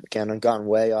gone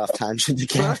way off tangent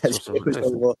again.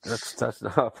 That's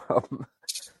not a problem.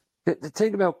 The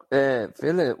thing about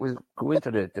Villa, we'll go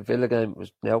into the Villa game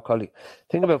was now calling.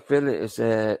 The thing about Villa is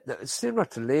it's similar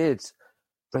to Leeds,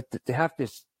 but they have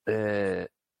this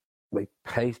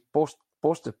pace,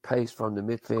 busted pace from the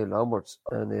midfield onwards,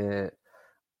 and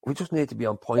we just need to be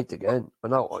on point again. I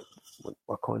know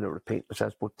I kind of repeat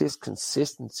myself, but this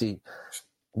consistency,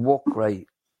 work rate,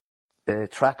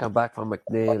 tracking back from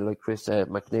McNeil, like Chris said,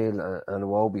 McNeil and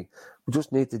Iwobi, we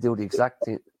just need to do the exact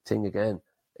thing again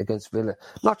against Villa.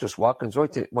 Not just Watkins,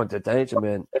 right? Went to danger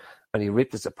man, and he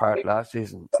ripped us apart last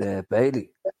season, Bailey.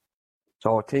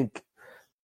 So I think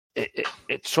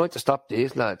it's trying to stop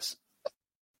these lads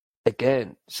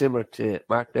again, similar to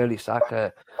Martinelli,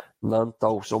 Saka,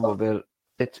 Nanto, Somerville.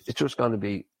 It's just going to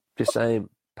be the same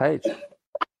page.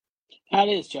 That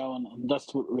is, Joe, and that's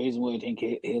the reason why I think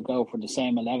he'll go for the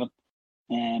same 11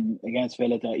 against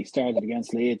Villa that he started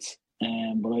against Leeds.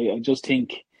 But I just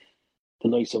think the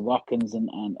likes of Watkins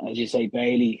and as you say,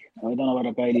 Bailey. I don't know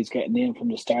whether Bailey's getting in from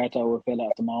the start over Villa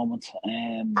at the moment.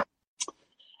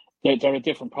 They're a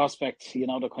different prospect. They're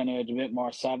kind of a bit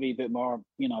more savvy, a bit more,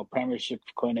 Premiership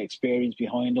kind of experience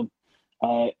behind them.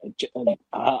 I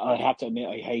have to admit,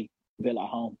 I hate Villa at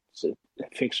home. It's a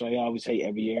fixture I always hate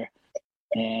every year.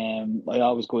 I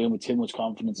always go in with too much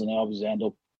confidence, and I always end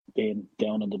up being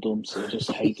down in the dumps. I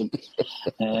just hate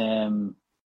them.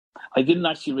 I didn't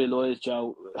actually realise,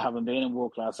 Joe, having been in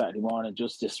work last Saturday morning,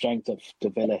 just the strength of the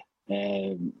Villa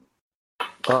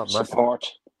support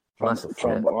from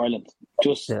Ireland.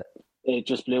 It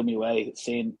just blew me away,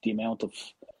 seeing the amount of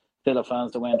Villa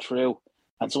fans that went through,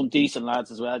 and some decent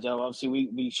lads as well, Joe. Obviously,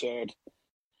 we shared,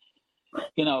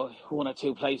 one or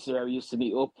two places where we used to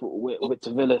meet up with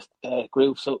the Villa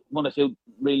group. So one or two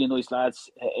really nice lads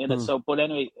in it. So, but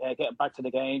anyway, getting back to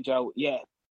the game, Joe. Yeah,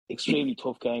 extremely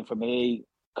tough game for me.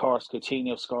 Of course,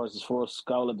 Coutinho scores his first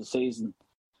goal of the season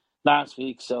last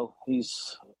week, so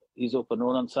he's up and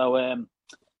running. So,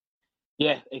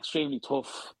 yeah, extremely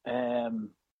tough. And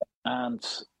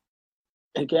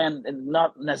again,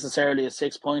 not necessarily a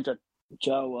 6-pointer,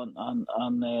 Joe,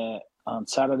 on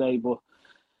Saturday, but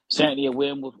certainly a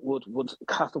win would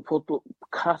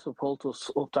catapult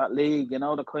us up that league,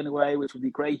 the kind of way, which would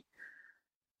be great.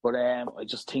 But I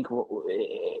just think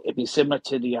it'd be similar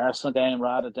to the Arsenal game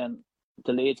rather than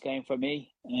the Leeds game for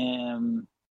me.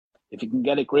 If you can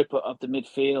get a grip of the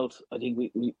midfield, I think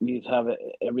we'd have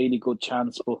a really good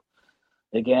chance. But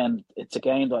again, it's a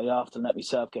game that I often let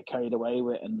myself get carried away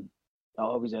with, and I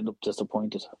always end up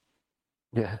disappointed.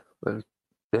 Yeah, well,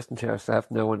 listen to yourself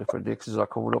now when the predictions are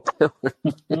coming up now.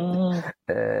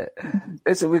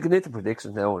 Listen, we can hit the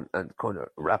predictions now and kind of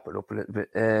wrap it up a little bit.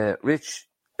 Rich,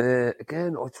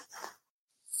 again, it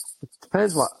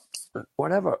depends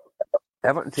whatever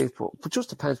Everton teams put, but just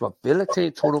depends what Villa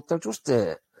team turn up. They're just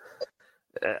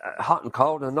hot and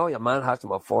cold. I know your man has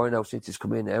them on fire now since he's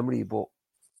come in, Emery, but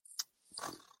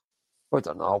I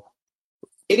don't know.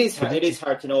 It is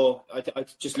hard to know. I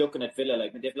just looking at Villa,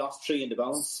 like they've lost 3 in the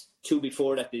bounce. 2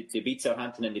 before that, they beat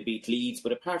Southampton and they beat Leeds.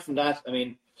 But apart from that, I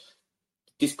mean,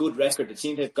 this good record, it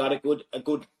seems they've got a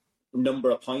good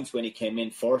number of points when he came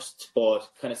in first. But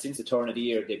kind of since the turn of the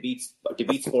year, they beat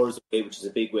Spurs away, which is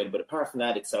a big win. But apart from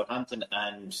that, it's Southampton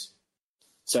and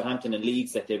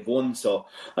Leeds that they've won. So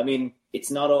I mean,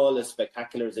 it's not all as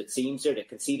spectacular as it seems. There, they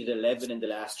conceded 11 in the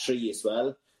last 3 as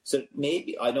well. So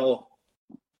maybe, I know.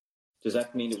 Does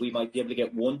that mean that we might be able to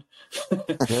get one?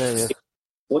 Yeah.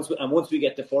 Once we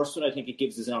get the first one, I think it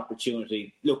gives us an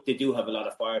opportunity. Look, they do have a lot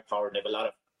of firepower.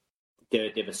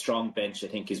 They have a strong bench. I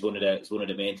think is one of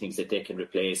the main things that they can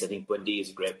replace. I think Wendy is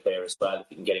a great player as well. If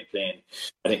you can get him playing,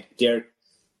 I think they're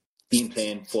been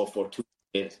playing 4-4-2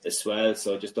 as well.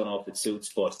 So I just don't know if it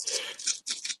suits, but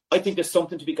I think there's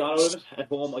something to be got out of it at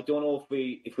home. I don't know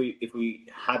if we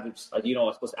haven't. I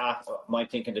suppose my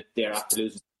thinking that they're after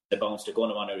losing the bounce, they're going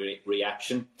to want a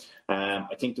reaction.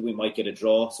 I think that we might get a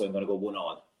draw, so I'm going to go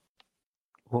 1-1.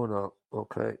 1-0,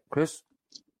 okay. Chris?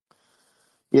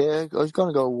 Yeah, I was going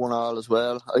to go 1-1 as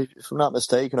well. If I'm not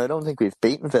mistaken, I don't think we've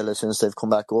beaten Villa since they've come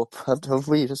back up. Have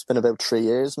we? It's been about 3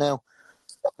 years now.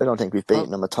 I don't think we've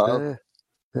beaten them at all.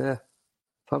 Yeah,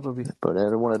 probably. But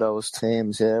they're one of those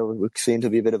teams, yeah. We seem to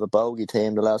be a bit of a bogey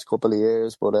team the last couple of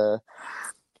years. But,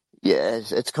 yeah,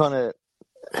 it's kind of...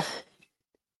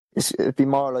 It'd be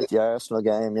more like the Arsenal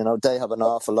game, They have an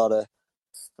awful lot of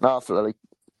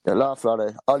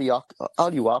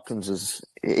Ollie Watkins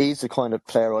he's the kind of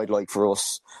player I'd like for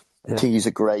us. Yeah. I think he's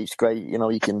great.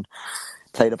 He can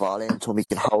play the ball into him, he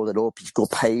can hold it up, he's got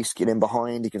pace, get in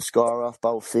behind, he can score off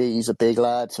both feet. He's a big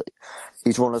lad.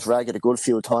 He's run us ragged a good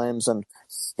few times, and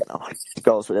it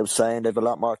goes without saying they've a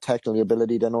lot more technical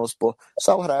ability than us. But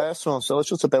so had Arsenal. So it's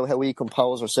just about how we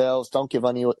compose ourselves. Don't give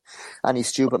any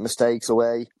stupid mistakes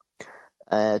away.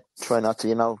 Try not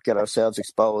to, get ourselves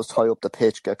exposed, high up the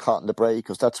pitch, get caught in the break,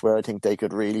 because that's where I think they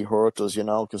could really hurt us,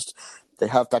 because they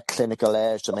have that clinical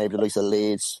edge that maybe the likes of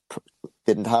Leeds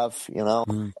didn't have,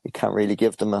 You can't really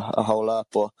give them a whole lot,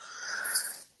 but,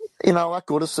 at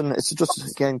Goodison, it's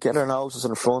just, again, get our noses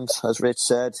in front, as Rich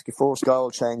said. The first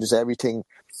goal changes everything.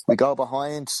 We go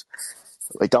behind,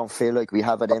 I don't feel like we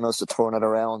have it in us to turn it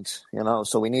around,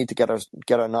 so we need to get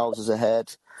our noses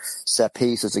ahead. Set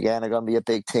pieces again are going to be a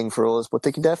big thing for us, but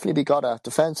they can definitely be got at.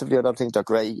 Defensively, I don't think they're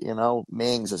great.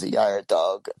 Mings is a yard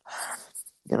dog.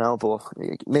 But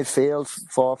midfield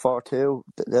 4-4-2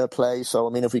 they'll play. So I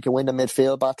mean, if we can win the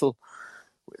midfield battle,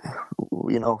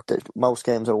 most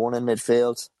games are won in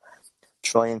midfield.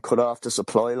 Try and cut off the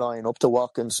supply line up to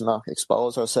Watkins and not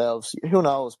expose ourselves. Who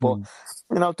knows? But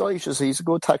Dyche he's a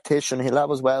good tactician. He'll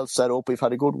have us well set up. We've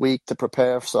had a good week to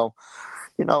prepare. So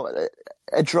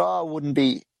a draw wouldn't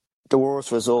be the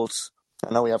worst results.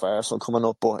 I know we have Arsenal coming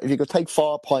up, but if you could take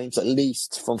 4 points at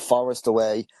least from Forest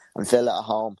away and Villa at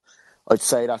home, I'd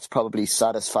say that's probably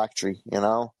satisfactory,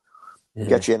 Yeah.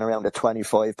 Get you in around the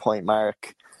 25-point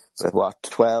mark with,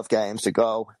 12 games to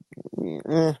go.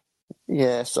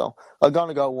 Yeah, so I'm going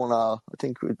to go 1-0. I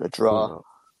think a draw.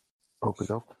 Okay,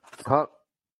 go. Carl?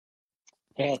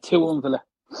 Yeah, 2-1 Villa.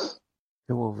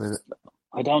 2-1 Villa.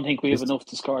 I don't think we have enough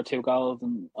to score 2 goals,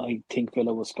 and I think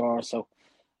Villa will score. So,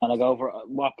 and I go for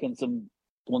Watkins and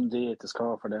Bundy to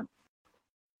score for them.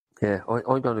 Yeah,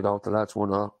 I'm going to go with the lads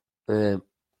 1-0.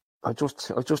 I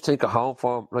just think a home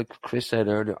form, like Chris said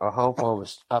earlier, a home form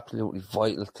is absolutely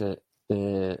vital to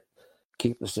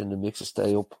keep us in the mix and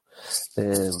stay up.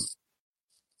 And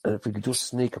if we could just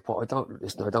sneak up, I don't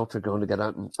think we're going to get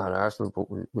out at Arsenal, but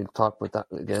we'll talk about that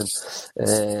again.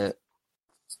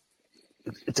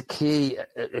 It's a key.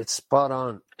 It's spot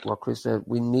on what Chris said.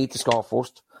 We need to score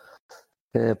first,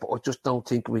 but I just don't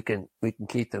think we can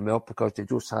keep them up because they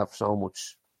just have so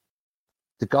much.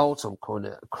 The goals some kind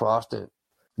of across the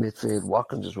midfield,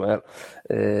 Watkins as well,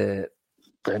 and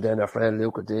then our friend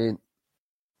Luca Dean.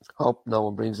 Hope no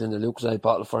one brings in the Lucasade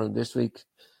bottle for him this week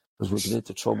because we'll get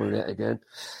into trouble yet again.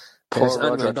 Poor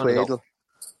Roger Tweedle.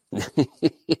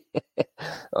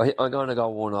 I'm going to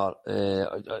go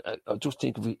 1-1. I just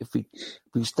think if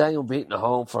we stay unbeaten at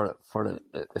home for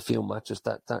a few matches,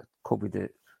 that could be the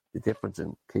difference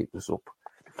in keeping us up.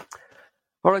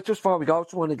 All right, just before we go, I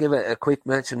just want to give a quick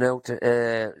mention now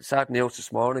to sad news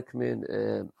this morning. Come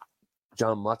in,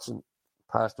 John Motson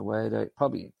passed away there,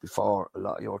 probably before a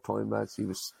lot of your time, lads. He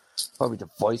was probably the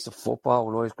voice of football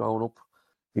when I was growing up.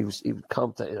 He was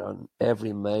commentated on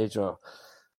every major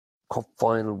cup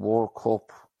final, World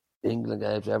Cup, England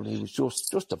games, everything. He was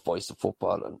just the voice of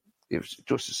football, and it was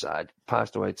just as sad.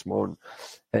 Passed away this morning,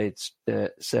 age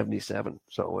 77.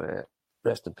 So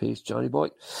rest in peace, Johnny boy.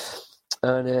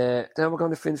 And then we're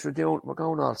going to finish we're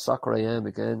going all Soccer AM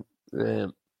again.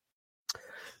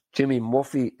 Jimmy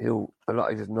Murphy, who a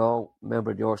lot of you know, member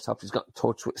of yours, he's got in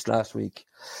touch with us last week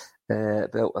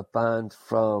about a band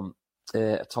from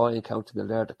Italian County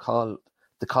Kildare called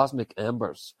the Cosmic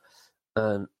Embers.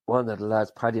 And one of the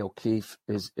lads, Paddy O'Keefe,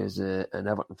 is an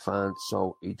Everton fan,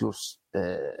 so he's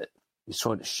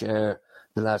trying to share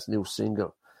the lad's new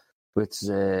single, which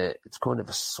it's kind of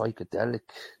a psychedelic.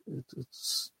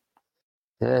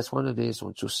 It's one of these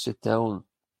ones. Just sit down,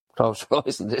 close your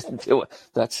eyes, and listen to it.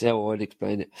 That's how I'd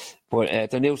explain it.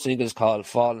 But the new single is called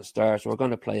 "Fallen Stars." We're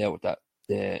going to play out with that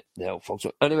now, folks.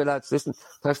 So anyway, lads, listen.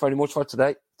 Thanks very much for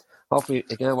today. Hopefully,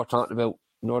 again, we're talking about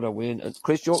another win. And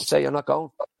Chris, you say you're not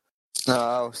going.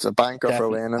 No, it's a banker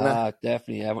definitely, for a win, isn't it?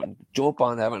 Definitely Everton. Jump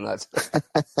on Everton, lads.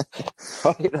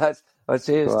 All right, lads. I'll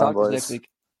see you. Talk to you next week.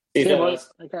 See you, boys.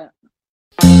 Okay.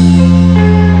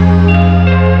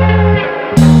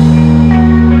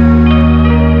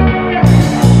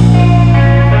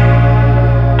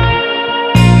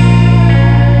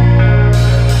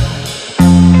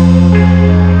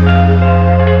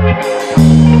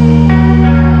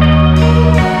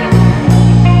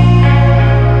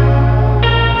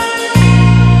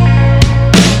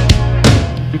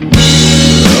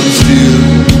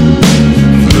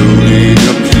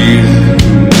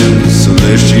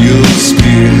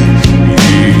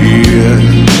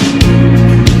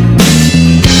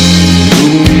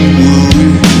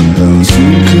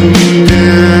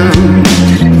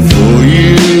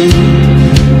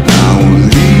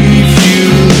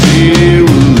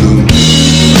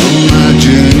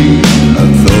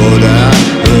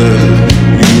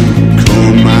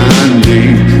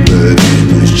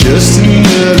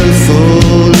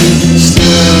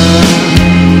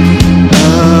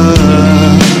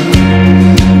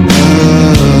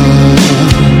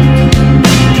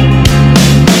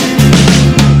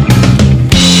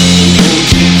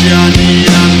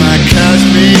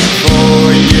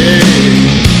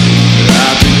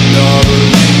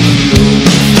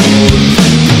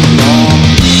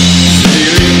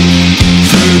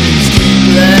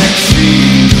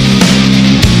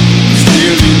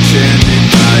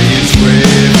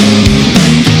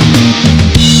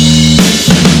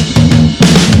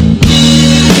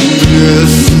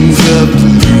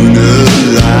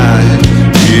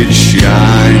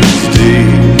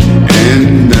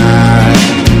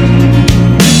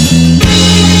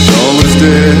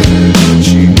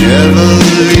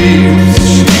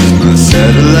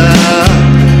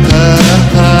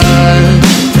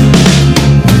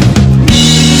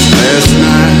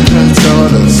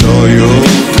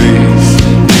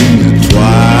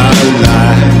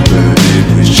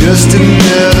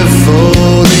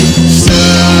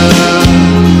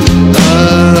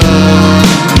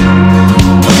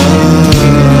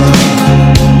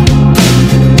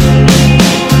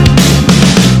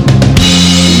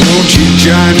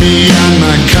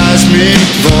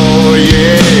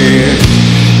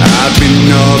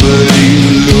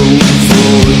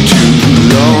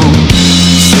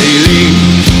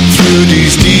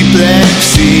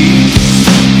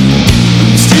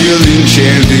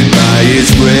 Enchanted by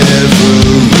its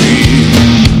reverie.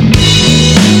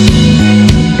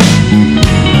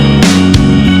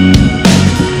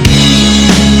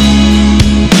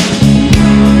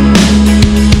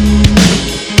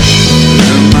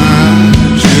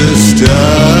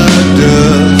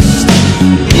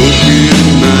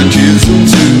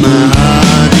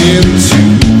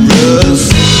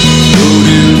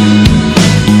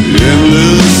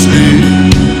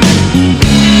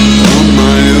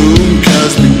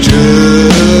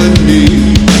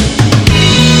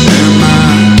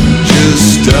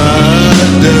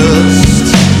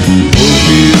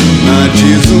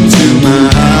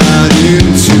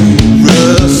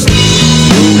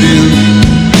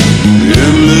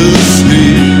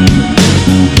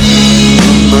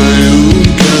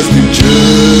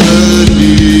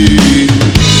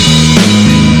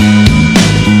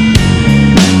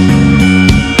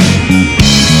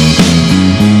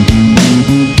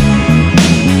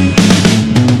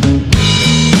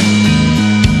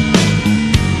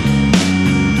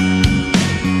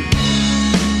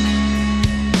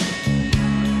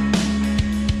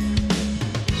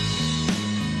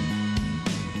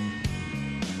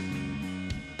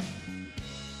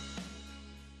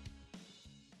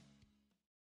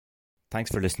 Thanks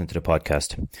for listening to the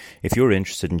podcast. If you're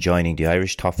interested in joining the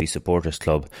Irish Toffee Supporters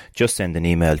Club, just send an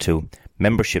email to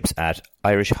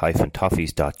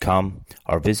memberships@irish-toffees.com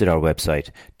or visit our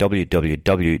website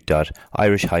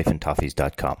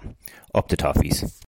www.irish-toffees.com. Up the toffees.